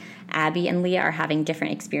 And Abby and Leah are having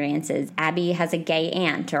different experiences. Abby has a gay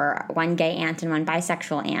aunt, or one gay aunt and one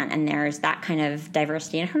bisexual aunt, and there's that kind of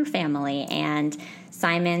diversity in her family. And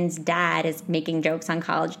Simon's dad is making jokes on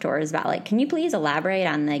college tours about, like, can you please elaborate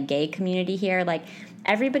on the gay community here? Like,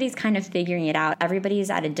 everybody's kind of figuring it out. Everybody's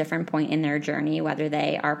at a different point in their journey, whether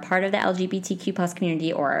they are part of the LGBTQ plus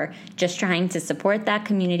community or just trying to support that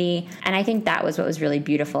community. And I think that was what was really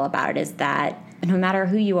beautiful about it, is that no matter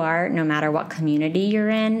who you are, no matter what community you're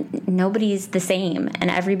in, nobody's the same. And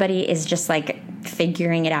everybody is just, like,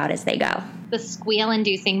 figuring it out as they go. The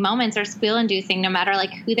squeal-inducing moments are squeal-inducing no matter, like,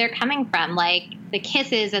 who they're coming from. Like, the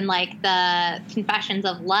kisses and, like, the confessions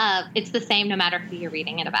of love, it's the same no matter who you're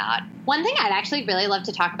reading it about. One thing I'd actually really love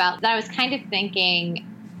to talk about that I was kind of thinking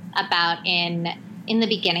about in the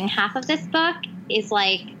beginning half of this book is,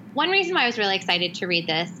 like, one reason why I was really excited to read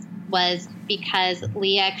this was because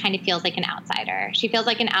Leah kind of feels like an outsider. She feels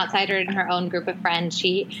like an outsider in her own group of friends.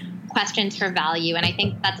 She questions her value. And I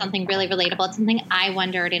think that's something really relatable. It's something I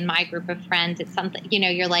wondered in my group of friends. It's something, you know,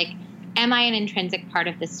 you're like, am I an intrinsic part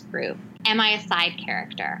of this group? Am I a side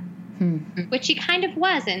character? Which she kind of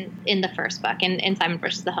was in the first book, in Simon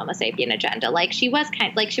versus the Homo sapien agenda. Like, she was kind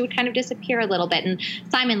of, like, she would kind of disappear a little bit, and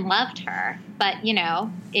Simon loved her, but, you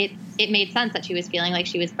know, it made sense that she was feeling like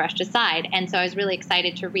she was brushed aside. And so I was really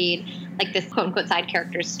excited to read, like, this quote unquote side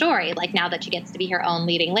character's story, like, now that she gets to be her own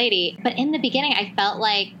leading lady. But in the beginning, I felt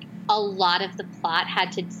like a lot of the plot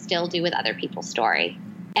had to still do with other people's story.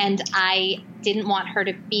 And I didn't want her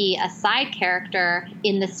to be a side character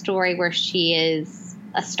in the story where she is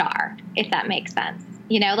a star, if that makes sense.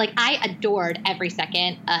 You know, like, I adored every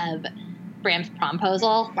second of Bram's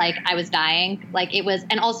promposal. Like, I was dying. Like, it was,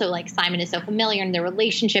 and also, like, Simon is so familiar and their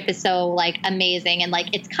relationship is so, like, amazing, and,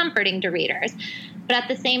 like, it's comforting to readers. But at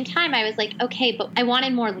the same time, I was like, okay, but I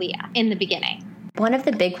wanted more Leah in the beginning. One of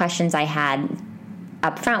the big questions I had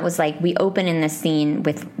up front was, like, we open in this scene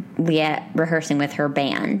with Leah rehearsing with her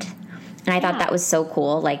band. And I thought that was so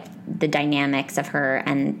cool, like, the dynamics of her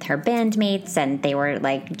and her bandmates, and they were,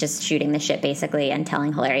 like, just shooting the shit, basically, and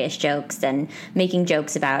telling hilarious jokes and making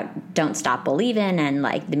jokes about Don't Stop Believin' and,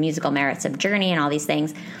 like, the musical merits of Journey and all these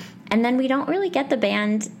things. And then we don't really get the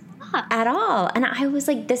band at all. And I was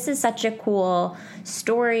like, this is such a cool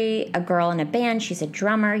story. A girl in a band. She's a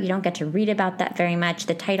drummer. You don't get to read about that very much.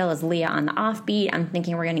 The title is Leah on the Offbeat. I'm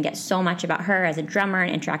thinking we're going to get so much about her as a drummer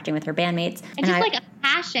and interacting with her bandmates. And just like a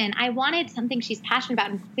passion. I wanted something she's passionate about,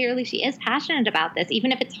 and clearly she is passionate about this,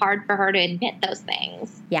 even if it's hard for her to admit those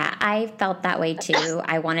things. Yeah, I felt that way too.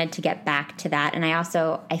 I wanted to get back to that. And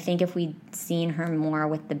I think if we'd seen her more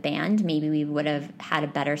with the band, maybe we would have had a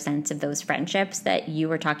better sense of those friendships that you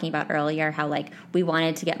were talking about earlier, how, like, we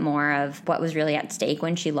wanted to get more of what was really at stake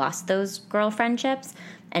when she lost those girl friendships.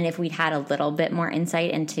 And if we'd had a little bit more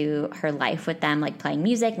insight into her life with them, like playing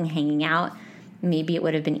music and hanging out, maybe it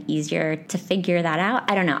would have been easier to figure that out.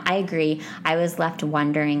 I don't know. I agree. I was left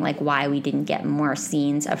wondering, like, why we didn't get more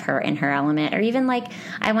scenes of her in her element, or even, like,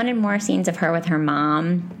 I wanted more scenes of her with her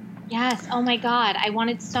mom. Yes. Oh my God. I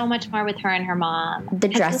wanted so much more with her and her mom. The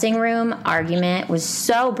dressing room argument was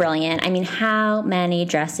so brilliant. I mean, how many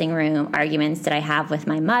dressing room arguments did I have with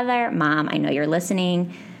my mother? Mom, I know you're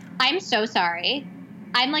listening. I'm so sorry.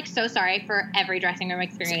 I'm, like, so sorry for every dressing room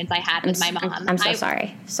experience I had with my mom. I'm so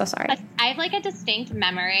sorry. So sorry. I have, like, a distinct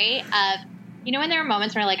memory of, you know, when there are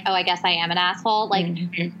moments where, like, oh, I guess I am an asshole. Like,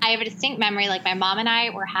 I have a distinct memory, like, my mom and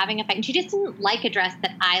I were having a fight, and she just didn't like a dress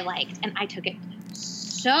that I liked, and I took it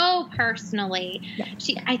so personally.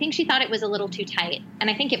 Yeah. I think she thought it was a little too tight, and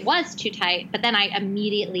I think it was too tight, but then I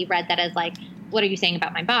immediately read that as, like, what are you saying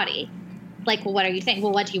about my body? Like, well, what are you saying?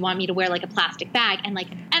 Well, what do you want me to wear, like a plastic bag? And, like,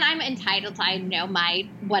 and I'm entitled to, I know my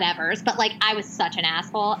whatevers, but, like, I was such an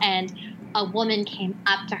asshole. And a woman came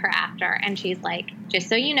up to her after, and she's like, just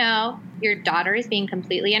so you know, your daughter is being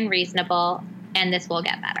completely unreasonable, and this will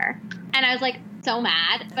get better. And I was, like, so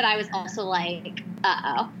mad, but I was also like,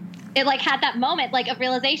 uh-oh. It, like, had that moment, like, of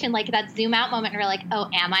realization, like, that zoom out moment where, like, oh,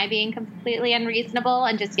 am I being completely unreasonable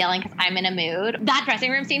and just yelling because I'm in a mood? That dressing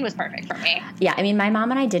room scene was perfect for me. Yeah, I mean, my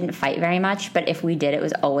mom and I didn't fight very much, but if we did, it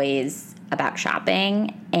was always about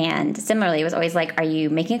shopping. And similarly, it was always like, are you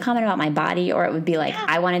making a comment about my body? Or it would be like,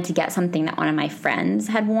 I wanted to get something that one of my friends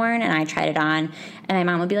had worn, and I tried it on, and my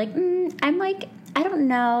mom would be like, I'm like, I don't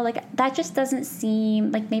know, like, that just doesn't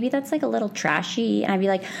seem, like, maybe that's, like, a little trashy. And I'd be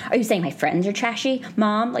like, are you saying my friends are trashy?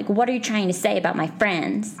 Mom, like, what are you trying to say about my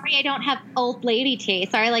friends? Sorry, I don't have old lady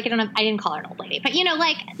taste. Sorry, like, I didn't call her an old lady. But, you know,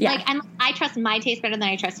 like, I trust my taste better than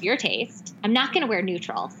I trust your taste. I'm not going to wear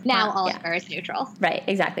neutrals. Now all I wear is neutrals. Right,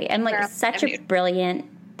 exactly. And, like, such a brilliant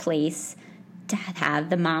place to have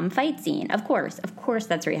the mom fight scene. Of course,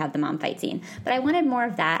 that's where you have the mom fight scene. But I wanted more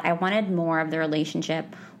of that. I wanted more of the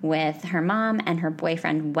relationship with her mom and her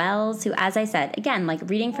boyfriend, Wells, who, as I said, again, like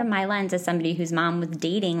reading from my lens as somebody whose mom was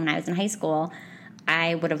dating when I was in high school,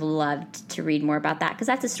 I would have loved to read more about that because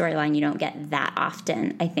that's a storyline you don't get that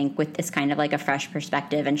often, I think, with this kind of like a fresh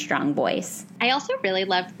perspective and strong voice. I also really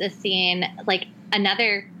loved the scene, like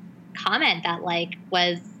another comment that like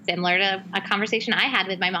was similar to a conversation I had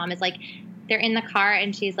with my mom is like, they're in the car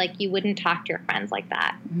and she's like, you wouldn't talk to your friends like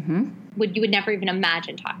that. Mm-hmm. You would never even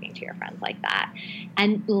imagine talking to your friends like that.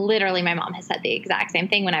 And literally my mom has said the exact same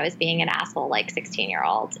thing when I was being an asshole, like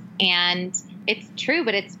 16-year-old. And it's true,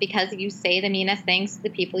 but it's because you say the meanest things to the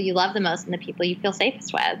people you love the most and the people you feel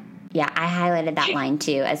safest with. Yeah, I highlighted that line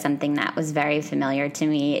too as something that was very familiar to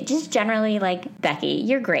me. Just generally like, Becky,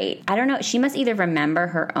 you're great. I don't know. She must either remember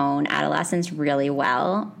her own adolescence really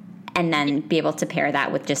well and then be able to pair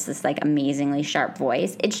that with just this like amazingly sharp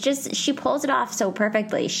voice. It's just, she pulls it off so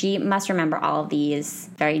perfectly. She must remember all of these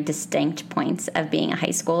very distinct points of being a high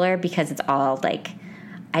schooler because it's all like,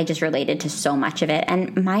 I just related to so much of it.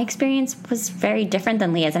 And my experience was very different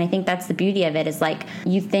than Leah's. And I think that's the beauty of it is like,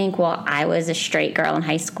 you think, well, I was a straight girl in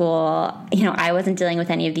high school. You know, I wasn't dealing with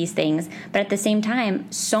any of these things. But at the same time,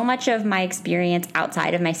 so much of my experience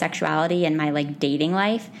outside of my sexuality and my like dating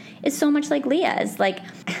life is so much like Leah's. Like,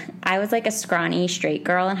 I was like a scrawny straight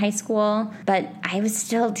girl in high school, but I was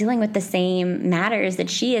still dealing with the same matters that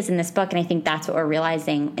she is in this book. And I think that's what we're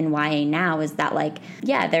realizing in YA now is that like,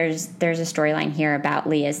 yeah, there's a storyline here about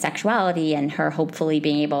Leah's sexuality and her hopefully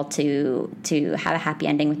being able to have a happy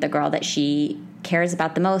ending with the girl that she cares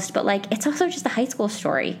about the most. But like, it's also just a high school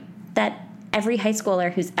story that every high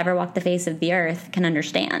schooler who's ever walked the face of the earth can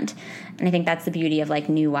understand. And I think that's the beauty of like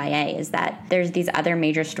new YA is that there's these other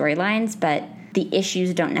major storylines, but the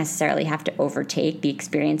issues don't necessarily have to overtake the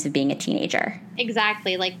experience of being a teenager.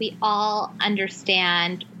 Exactly. Like we all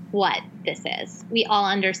understand what this is. We all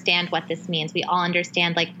understand what this means. We all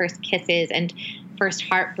understand like first kisses and first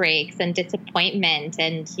heartbreaks and disappointment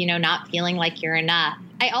and, you know, not feeling like you're enough.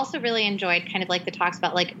 I also really enjoyed kind of like the talks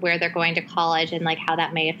about like where they're going to college and like how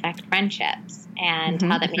that may affect friendships and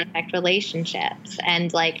how that may affect relationships.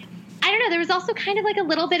 And like, I don't know, there was also kind of like a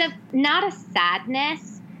little bit of not a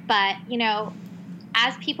sadness, but, you know,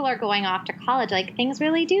 as people are going off to college, like things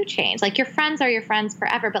really do change. Like your friends are your friends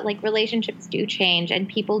forever, but like relationships do change and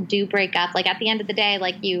people do break up. Like at the end of the day,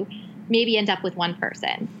 like you maybe end up with one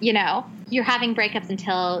person, you know, you're having breakups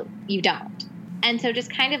until you don't. And so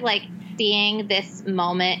just kind of like seeing this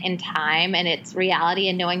moment in time and its reality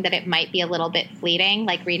and knowing that it might be a little bit fleeting,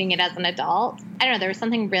 like reading it as an adult. I don't know, there was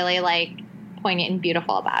something really like poignant and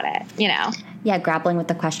beautiful about it, you know? Yeah, grappling with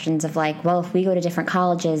the questions of like, well, if we go to different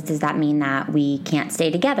colleges, does that mean that we can't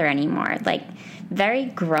stay together anymore? Like very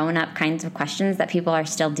grown-up kinds of questions that people are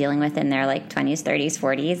still dealing with in their like 20s, 30s,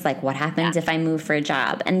 40s. Like what happens if I move for a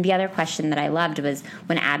job? And the other question that I loved was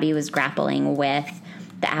when Abby was grappling with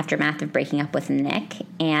the aftermath of breaking up with Nick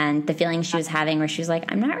and the feeling she was having where she was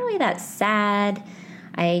like, I'm not really that sad.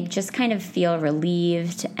 I just kind of feel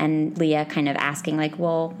relieved. And Leah kind of asking like,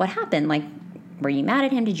 well, what happened? Like, were you mad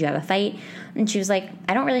at him? Did you have a fight? And she was like,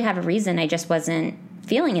 I don't really have a reason. I just wasn't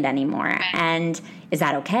feeling it anymore. And is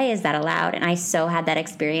that okay? Is that allowed? And I so had that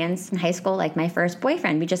experience in high school. Like my first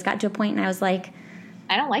boyfriend, we just got to a point and I was like,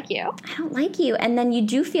 I don't like you. I don't like you. And then you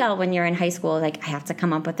do feel when you're in high school, like I have to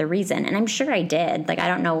come up with a reason. And I'm sure I did. Like, I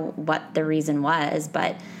don't know what the reason was,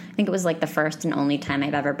 but I think it was like the first and only time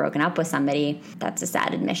I've ever broken up with somebody. That's a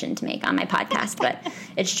sad admission to make on my podcast, but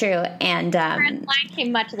it's true. And line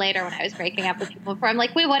came much later when I was breaking up with people before. I'm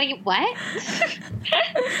like, wait, what?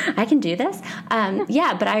 I can do this.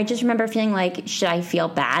 Yeah, but I just remember feeling like, should I feel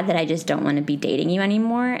bad that I just don't want to be dating you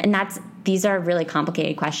anymore? And these are really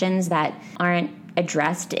complicated questions that aren't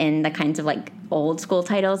addressed in the kinds of like old school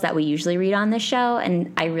titles that we usually read on this show.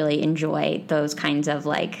 And I really enjoy those kinds of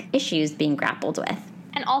like issues being grappled with.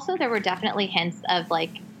 And also there were definitely hints of like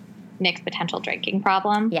Nick's potential drinking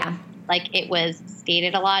problem. Yeah. Like it was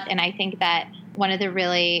stated a lot. And I think that one of the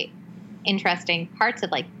really interesting parts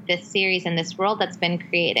of like this series and this world that's been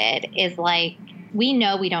created is like, we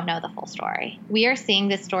know we don't know the full story. We are seeing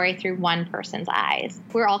this story through one person's eyes.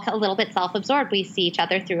 We're all a little bit self-absorbed. We see each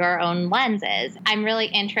other through our own lenses. I'm really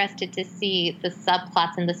interested to see the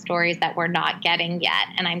subplots and the stories that we're not getting yet.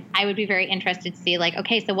 And I would be very interested to see like,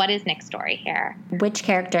 okay, so what is Nick's story here? Which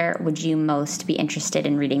character would you most be interested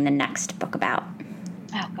in reading the next book about?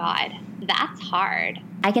 Oh, God. That's hard.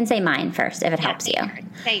 I can say mine first if it helps you.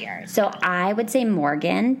 Say yours. So I would say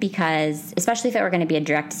Morgan because, especially if it were going to be a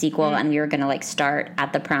direct sequel and we were going to like start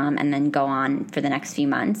at the prom and then go on for the next few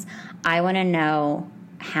months, I want to know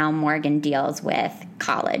how Morgan deals with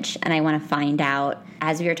college. And I want to find out,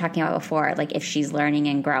 as we were talking about before, like if she's learning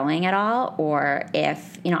and growing at all, or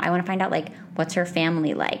if, I want to find out like what's her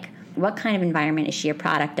family like? What kind of environment is she a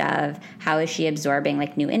product of? How is she absorbing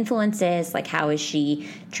like new influences? Like how is she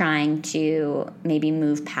trying to maybe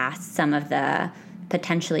move past some of the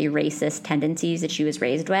potentially racist tendencies that she was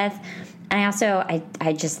raised with? And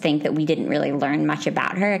I just think that we didn't really learn much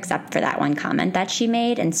about her except for that one comment that she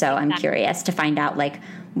made. And so I'm curious to find out like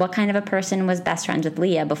what kind of a person was best friends with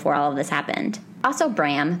Leah before all of this happened. Also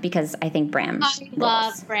Bram, because I think Bram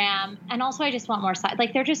love Bram. And also I just want more side.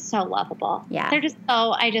 Like they're just so lovable. Yeah. They're just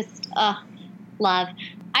so, love.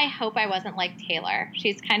 I hope I wasn't like Taylor.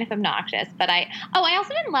 She's kind of obnoxious, but I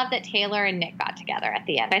also didn't love that Taylor and Nick got together at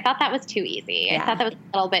the end. I thought that was too easy. Yeah. I thought that was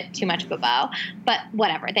a little bit too much of a bow, but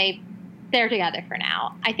whatever. They're together for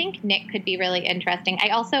now. I think Nick could be really interesting. I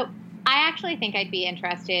actually think I'd be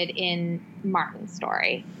interested in Martin's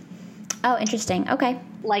story. Oh, interesting. Okay.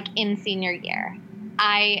 Like in senior year.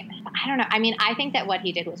 I don't know. I mean, I think that what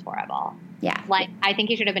he did was horrible. Yeah. Like, I think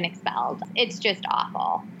he should have been expelled. It's just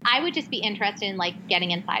awful. I would just be interested in, like,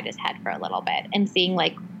 getting inside his head for a little bit and seeing,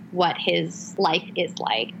 like, what his life is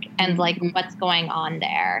like and, like, what's going on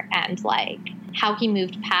there and, like, how he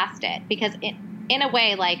moved past it. Because in a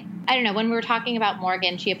way, like, I don't know, when we were talking about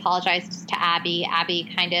Morgan, she apologized to Abby.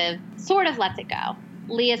 Abby kind of sort of lets it go.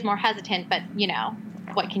 Leah's more hesitant, but,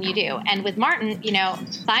 what can you do? And with Martin,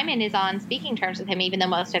 Simon is on speaking terms with him, even though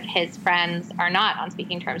most of his friends are not on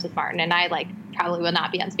speaking terms with Martin. And I probably will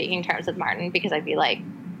not be on speaking terms with Martin because I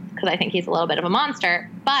think he's a little bit of a monster.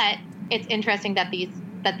 But it's interesting that the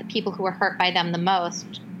people who were hurt by them the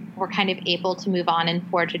most were kind of able to move on and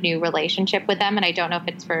forge a new relationship with them. And I don't know if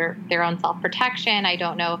it's for their own self-protection. I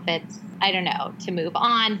don't know if it's, to move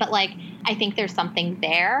on. But I think there's something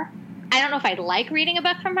there. I don't know if I'd like reading a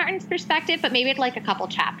book from Martin's perspective, but maybe I'd like a couple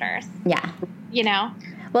chapters. Yeah.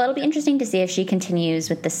 Well, it'll be interesting to see if she continues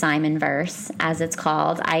with the Simon verse, as it's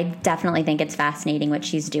called. I definitely think it's fascinating what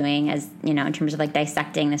she's doing as, in terms of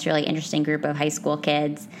dissecting this really interesting group of high school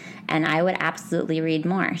kids. And I would absolutely read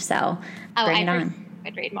more. So bring it on.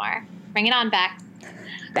 I'd read more. Bring it on, Bex.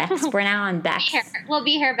 Bex, we're now on Bex. We'll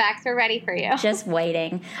be here, Bex. We're ready for you. Just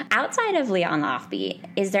waiting. Outside of Leah on the Offbeat,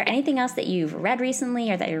 is there anything else that you've read recently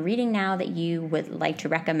or that you're reading now that you would like to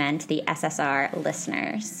recommend to the SSR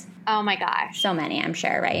listeners? Oh my gosh. So many, I'm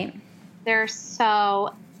sure, right? There are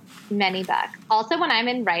so many books. Also, when I'm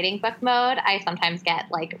in writing book mode, I sometimes get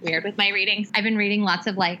weird with my readings. I've been reading lots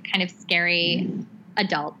of kind of scary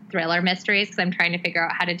adult thriller mysteries because I'm trying to figure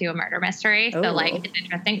out how to do a murder mystery. Ooh. So it's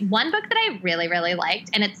interesting. One book that I really, really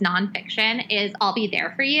liked, and it's nonfiction, is I'll Be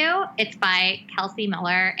There For You. It's by Kelsey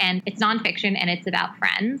Miller, and it's nonfiction, and it's about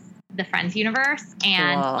Friends, the Friends universe,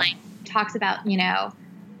 and cool. Talks about,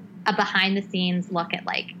 a behind the scenes look at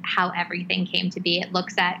how everything came to be. It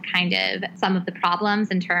looks at kind of some of the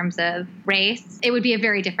problems in terms of race. It would be a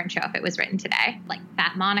very different show if it was written today. Like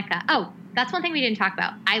Fat Monica. Oh, that's one thing we didn't talk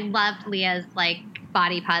about. I loved Leah's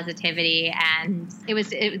body positivity, and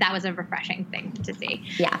that was a refreshing thing to see.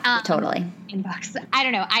 Yeah, totally. In books. I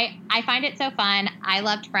don't know. I find it so fun. I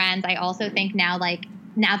loved Friends. I also think now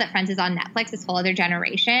that Friends is on Netflix, this whole other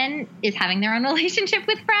generation is having their own relationship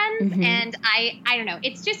with Friends. Mm-hmm. And I don't know,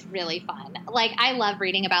 it's just really fun. I love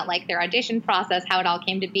reading about their audition process, how it all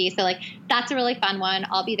came to be. So that's a really fun one.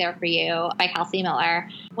 I'll Be There For You by Kelsey Miller.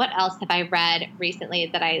 What else have I read recently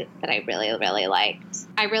that I really, really liked?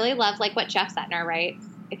 I really love what Jeff Setner writes.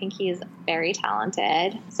 I think he's very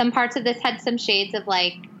talented. Some parts of this had some shades of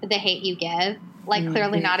The Hate You Give.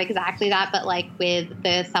 Clearly not exactly that, but with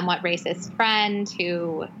the somewhat racist friend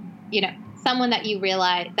who, someone that you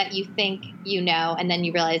realize that you think and then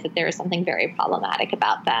you realize that there is something very problematic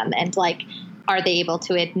about them. And are they able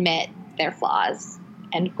to admit their flaws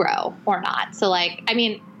and grow or not? So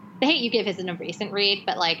The Hate You Give isn't a recent read,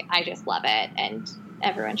 but I just love it. And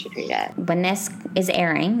everyone should read it. When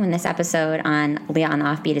this episode on Leah on the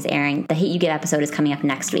Offbeat is airing, the Hate You Give episode is coming up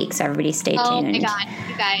next week, so everybody stay tuned. Oh my God,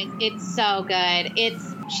 you guys, it's so good.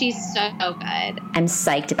 She's so good. I'm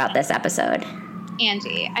psyched about this episode.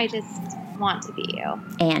 Angie, I just want to be you.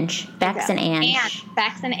 Ange. Bex and Ange.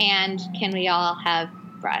 Bex and Ange, can we all have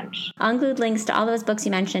brunch? I'll include links to all those books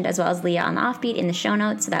you mentioned, as well as Leah on the Offbeat in the show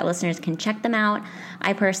notes so that listeners can check them out.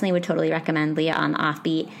 I personally would totally recommend Leah on the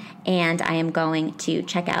Offbeat. And I am going to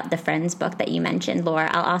check out the Friends book that you mentioned,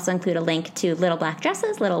 Laura. I'll also include a link to Little Black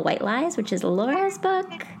Dresses, Little White Lies, which is Laura's book.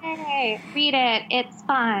 Hey, read it. It's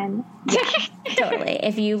fun. Yeah, totally.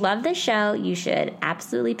 If you love the show, you should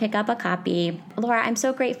absolutely pick up a copy. Laura, I'm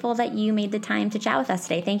so grateful that you made the time to chat with us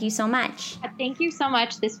today. Thank you so much. Thank you so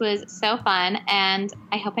much. This was so fun, and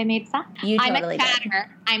I hope I made sense. You totally did. I'm a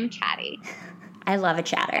chatter. I'm chatty. I love a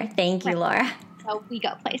chatter. Thank you, Laura. So we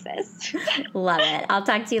go places. Love it. I'll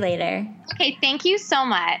talk to you later. Okay, thank you so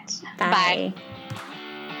much. Bye.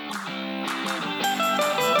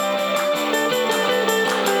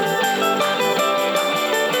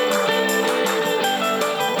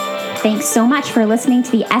 Thanks so much for listening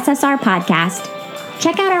to the SSR Podcast.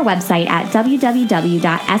 Check out our website at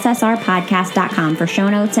www.ssrpodcast.com for show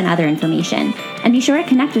notes and other information. And be sure to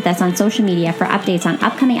connect with us on social media for updates on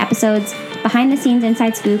upcoming episodes, behind-the-scenes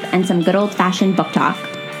inside scoop, and some good old-fashioned book talk.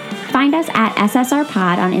 Find us at SSR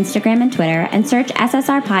Pod on Instagram and Twitter, and search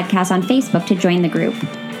SSR Podcast on Facebook to join the group.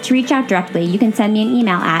 To reach out directly, you can send me an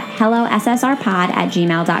email at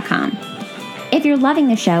hellossrpod@gmail.com. If you're loving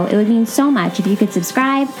the show, it would mean so much if you could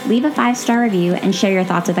subscribe, leave a 5-star review, and share your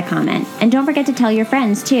thoughts with a comment. And don't forget to tell your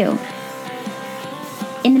friends, too.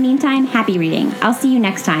 In the meantime, happy reading. I'll see you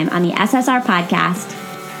next time on the SSR Podcast.